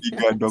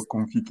 bodyguard wa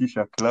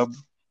kumfikisha club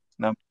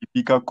na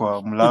mkifika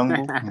kwa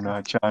mlango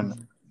mnaachana.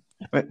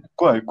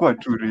 Kwa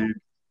tu ready.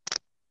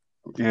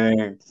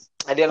 Yeah.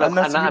 Hadi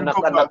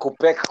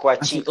anakupeka kwa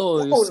chini.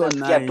 Oh, you're so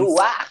unasikia nice. tu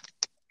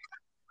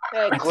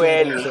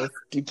kweli.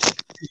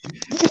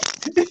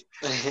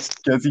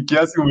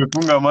 Kiasi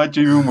umefunga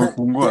macho hivi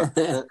umefungua.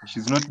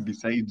 She's not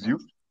beside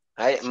you.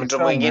 Hai, mtu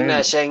mwingine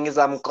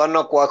ashaingiza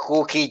mkono kwa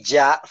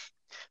kukija.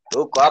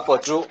 Huko hapo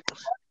tu.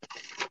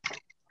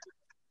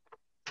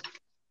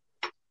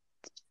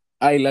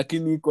 Ai,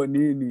 lakini iko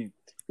nini?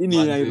 Hii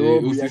ni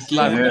Nairobi ya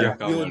usislap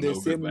kama hiyo the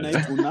same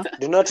night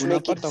Do not make it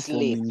unapata form slip.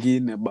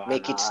 nyingine bana.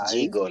 Make it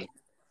jiggle.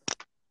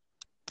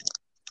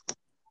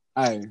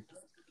 Ai.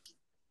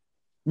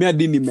 Mi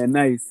hadi nime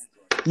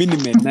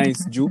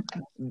nice juu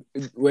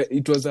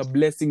it was a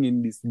blessing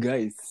in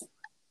disguise.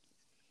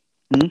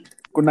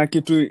 Kuna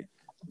kitu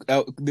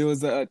there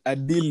was a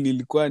deal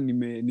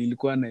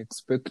nilikuwa na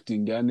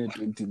expecting yani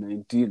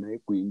 2019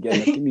 haikuingia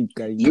lakini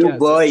ikaingia. You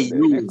boy,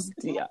 you.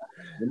 Next year.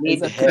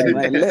 Need help.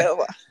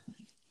 Naelewa.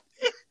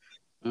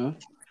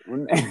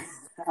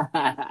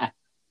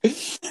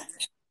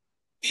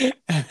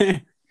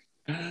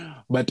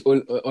 But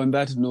on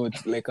that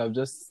note, like I've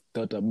just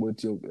thought about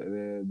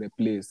the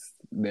place,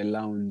 the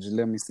lounge.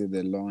 Let me say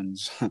the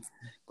lounge,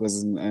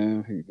 because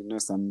you know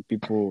some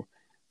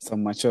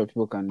mature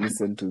people can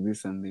listen to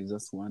this and they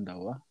just wonder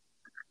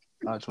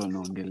watu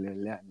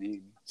wanaongelelea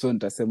nini. So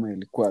nitasema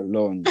ilikuwa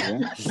lounge.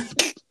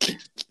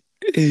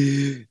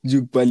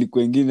 Juu pali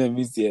kwengine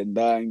mimi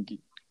siendangi.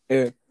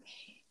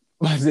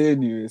 But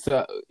anyway,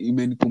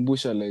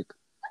 imenikumbusha like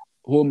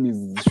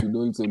homies should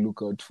also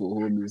look out for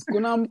homies.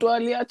 Kuna mtu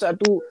aliacha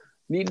tu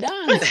ni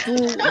dance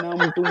tu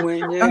na mtu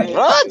mwenye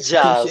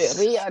Rogers.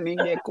 sheria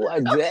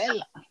ningekuwa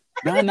jela.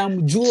 Na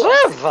namjua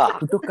Trevor.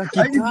 kutoka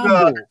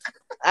kitambo.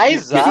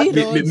 Isaac.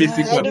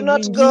 I do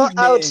not go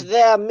out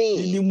there me.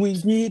 Ni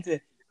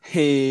mwingine.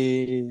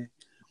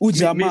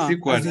 Ujamaa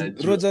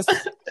Rogers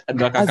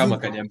ndo akakama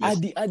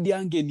kaniambia hadi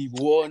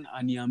angeniwon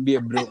aniambie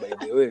bro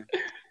by the way.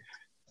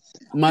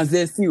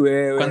 Mazee si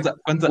wewe.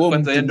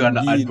 Kwanza yeye ndo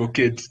ana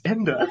advocate.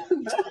 Enda.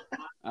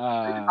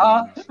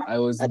 I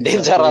was a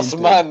dangerous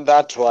man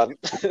that one.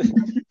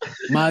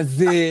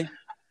 Mazee.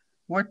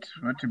 What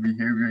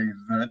behavior is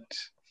that?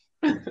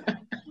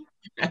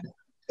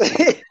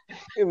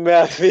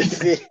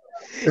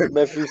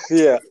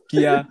 Imefifia.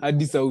 Kia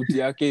hadi sauti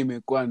yake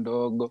imekuwa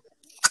ndogo.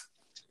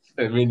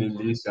 Mimi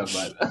nilisha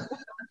bana.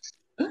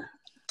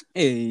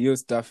 Your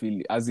stuff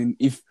as in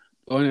if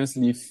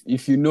honestly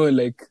if you know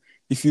like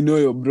if you know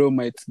your bro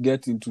might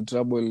get into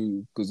trouble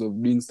because of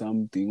doing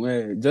something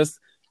where just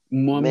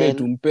mwambie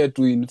tumpe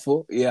tu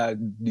info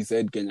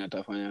decide Kenya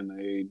atafanya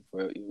na hiyo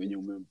info yenye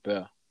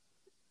umempea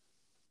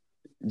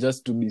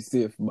just to be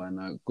safe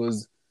bana,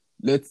 because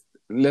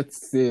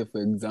let's say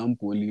for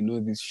example you know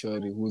this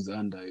shorty who's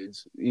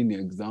underage in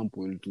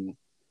example too,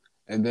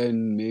 and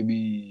then maybe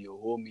your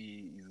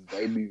homie is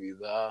vibing with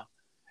her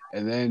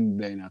and then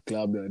they're in a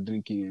club, they're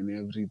drinking and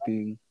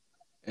everything,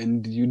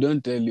 and you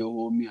don't tell your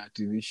homie at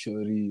this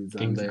shorty is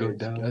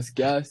underage.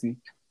 Kiasi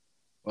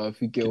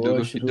wafike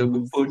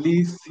washroom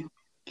polisi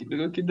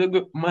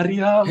kidogo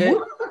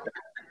Mariamu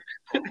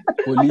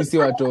polisi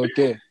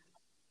watoke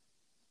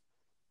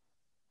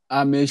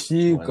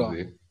ameshika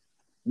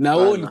na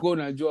wewe ulikuwa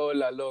unajua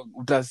all along,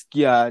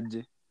 utasikia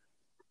aje?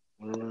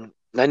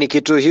 Na ni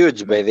kitu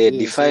huge by the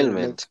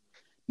defilement.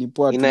 Ni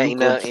poa tu.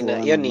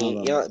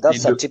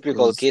 That's a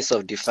typical case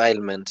of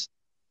defilement.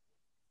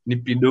 Ni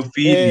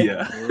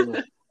pedophilia.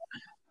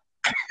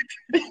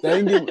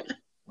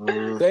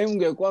 Time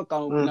ungekuwa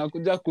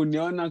nakuja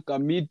kuniona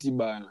kamiti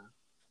bana.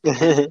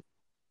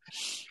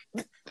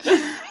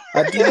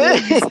 Ati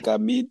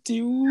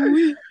kamiti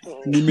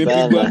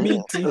nimepigwa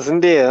miti.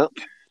 Ndio.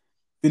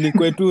 Ni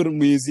kwetu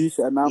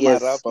musician ama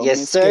rapper.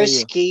 Yes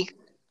sirski.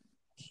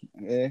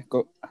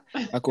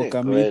 Ako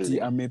kamiti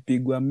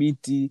amepigwa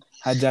miti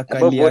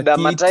hajakalia kiti.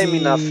 Boda time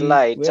ina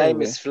fly.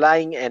 Time is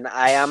flying and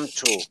I am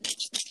too.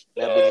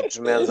 Nabidi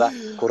tumeanza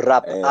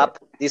kurap up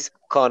this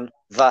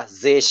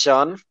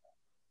conversation.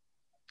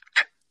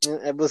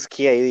 Ebu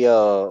sikia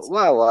hiyo.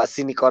 Wow,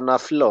 si niko na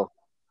flow.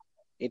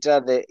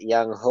 Ita the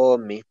young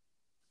homie.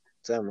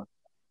 Sema.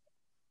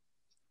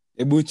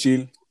 Ebu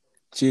chill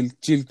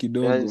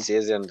kidogo.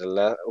 Siwezi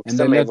endelea.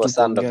 Ukisema hivyo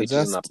sana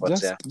vitu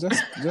zinapotea.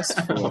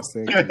 Just for a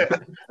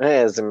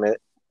second.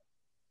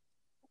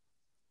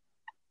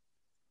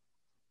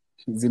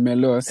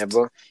 Zimelost.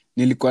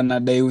 Nilikuwa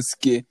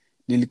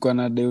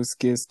nadai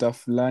usikie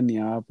stuff fulani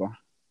hapa.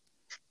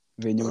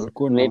 Venye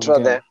ulikuwa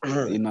unaongea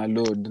ina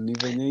load. Ni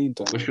venye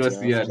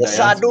internet.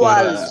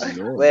 Sadwals.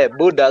 We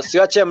Buddha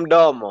siache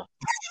mdomo.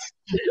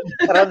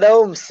 Rada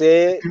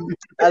umse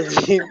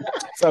azin.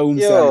 Sa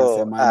umse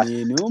anasema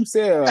nini?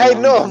 Umse I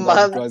know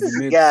man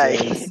guy.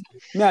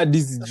 Na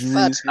this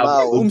Jew.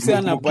 Umse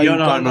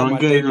anapaona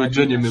wanaongea hilo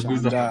John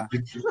imeguza.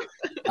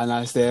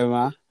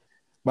 Anasema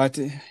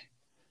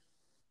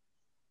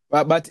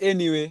but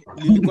anyway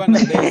nilikuwa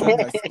nadai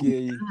kasikia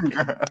hii.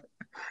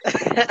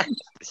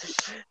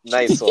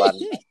 Nice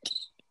one.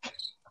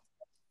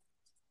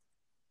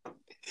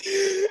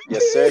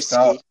 Yes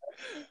sir.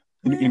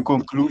 In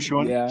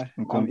conclusion,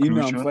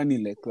 I'm funny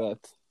like that.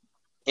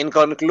 In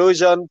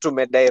conclusion,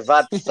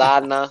 tumedivert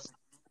sana.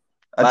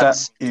 But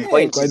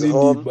point is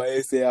home.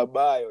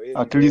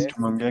 At least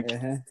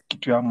tumeongea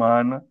kitu ya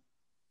maana.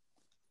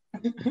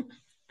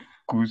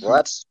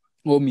 What?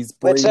 Home is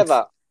point.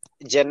 Whatever.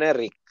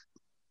 Generic.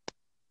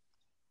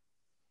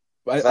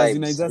 I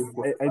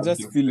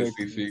just feel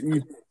like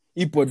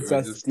hii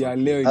podcast ya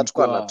leo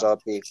ilikuwa na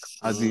topic.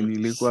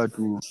 Ilikuwa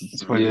tu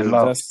for the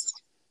love.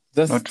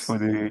 Not for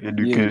the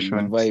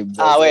education. We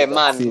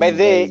man, by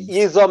the way,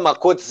 hizo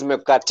maquotes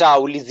zimekataa,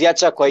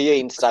 uliziacha kwa hiyo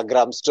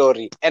Instagram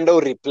story. Endo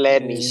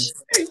replenish.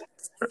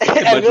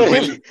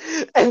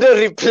 Endo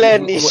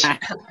replenish.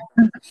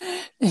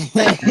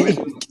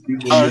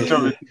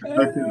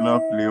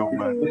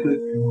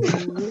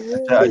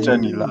 Acha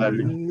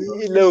nilale.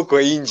 Ile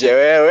uko nje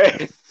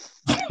wewe.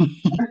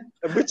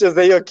 Hebu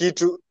cheza hiyo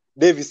kitu,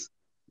 Davis.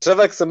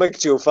 Trevor akisema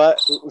kitu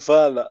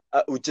ufala,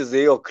 ucheze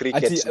hiyo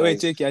cricket. Ati wewe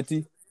cheki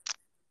ati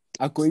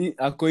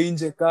ako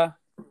nje ka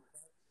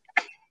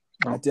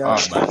ati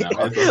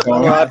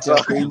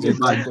ako nje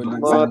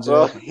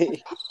moto.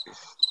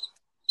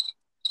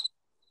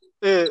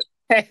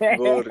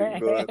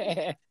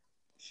 Boring.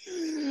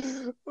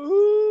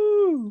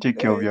 Take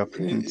care of your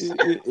friends.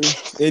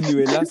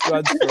 Anyway, last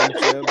words from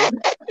Trevor.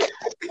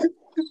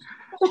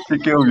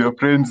 Take care of your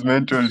friends'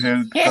 mental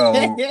health.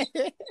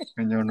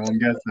 Wenye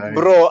unaongea sasa.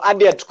 Bro,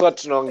 hadi atakuwa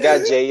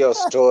tunaongeaje hiyo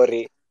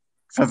story.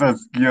 Sasa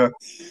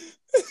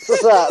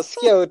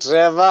sikia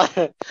Trevor.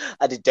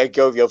 Hadi take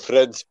care of your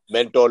friends'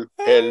 mental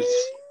health.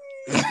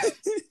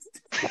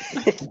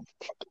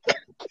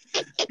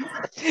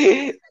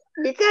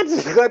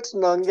 Nikati tulikuwa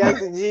tunaongea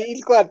siji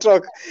ilikuwa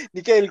talk.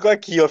 Ilikuwa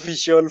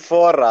ki-official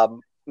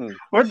forum.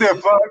 What the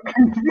fuck?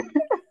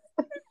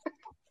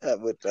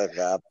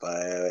 Abutaka hapa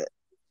wewe.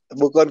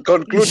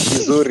 Conclude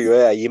vizuri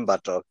wewe imba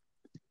talk.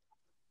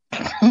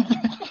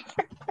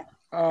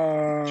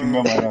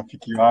 Chunga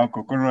marafiki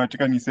wako. Kwa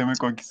unataka niseme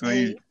kwa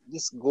Kiswahili?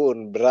 This good,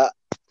 bra.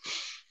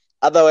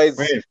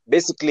 Otherwise,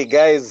 basically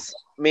guys,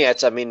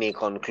 acha mimi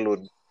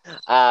conclude.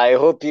 I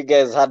hope you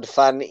guys had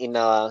fun in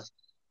our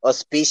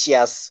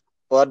auspicious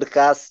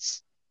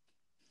podcast.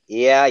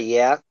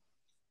 Yeah.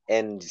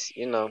 And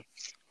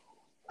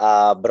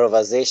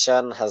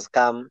Brovazation has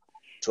come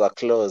to a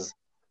close.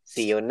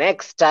 See you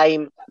next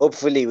time.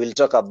 Hopefully we'll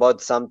talk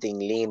about something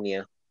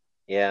linear.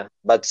 Yeah,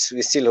 but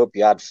we still hope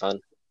you had fun.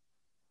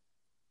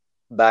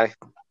 Bye.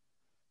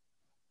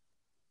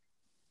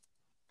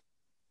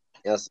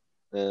 Yes.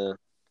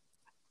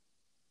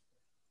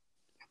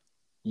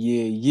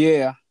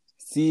 Yeah.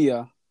 See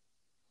ya.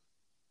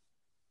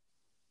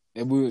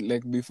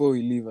 Like before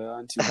we leave, I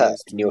want you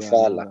guys to do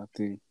another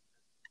thing.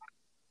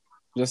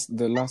 Just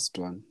the last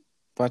one.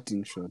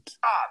 Parting shot. Got a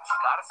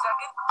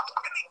second?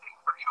 Anything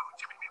for you,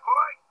 Jimmy, me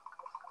boy.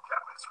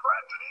 Kevin's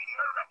friend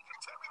here. You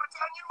tell me what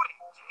time you eat,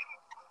 Jim.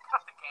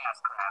 Cut the gas,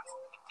 crabs,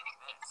 and dig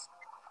this.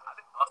 I've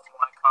been busting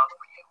my car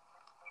for you.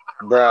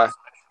 Bruh. I'm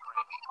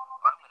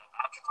gonna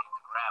agitate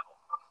the gravel.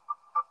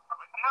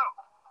 But no.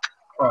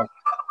 Fuck.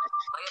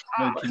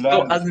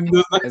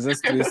 I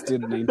just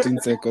wasted 19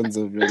 seconds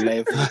of your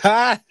life.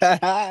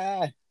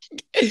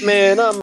 Man,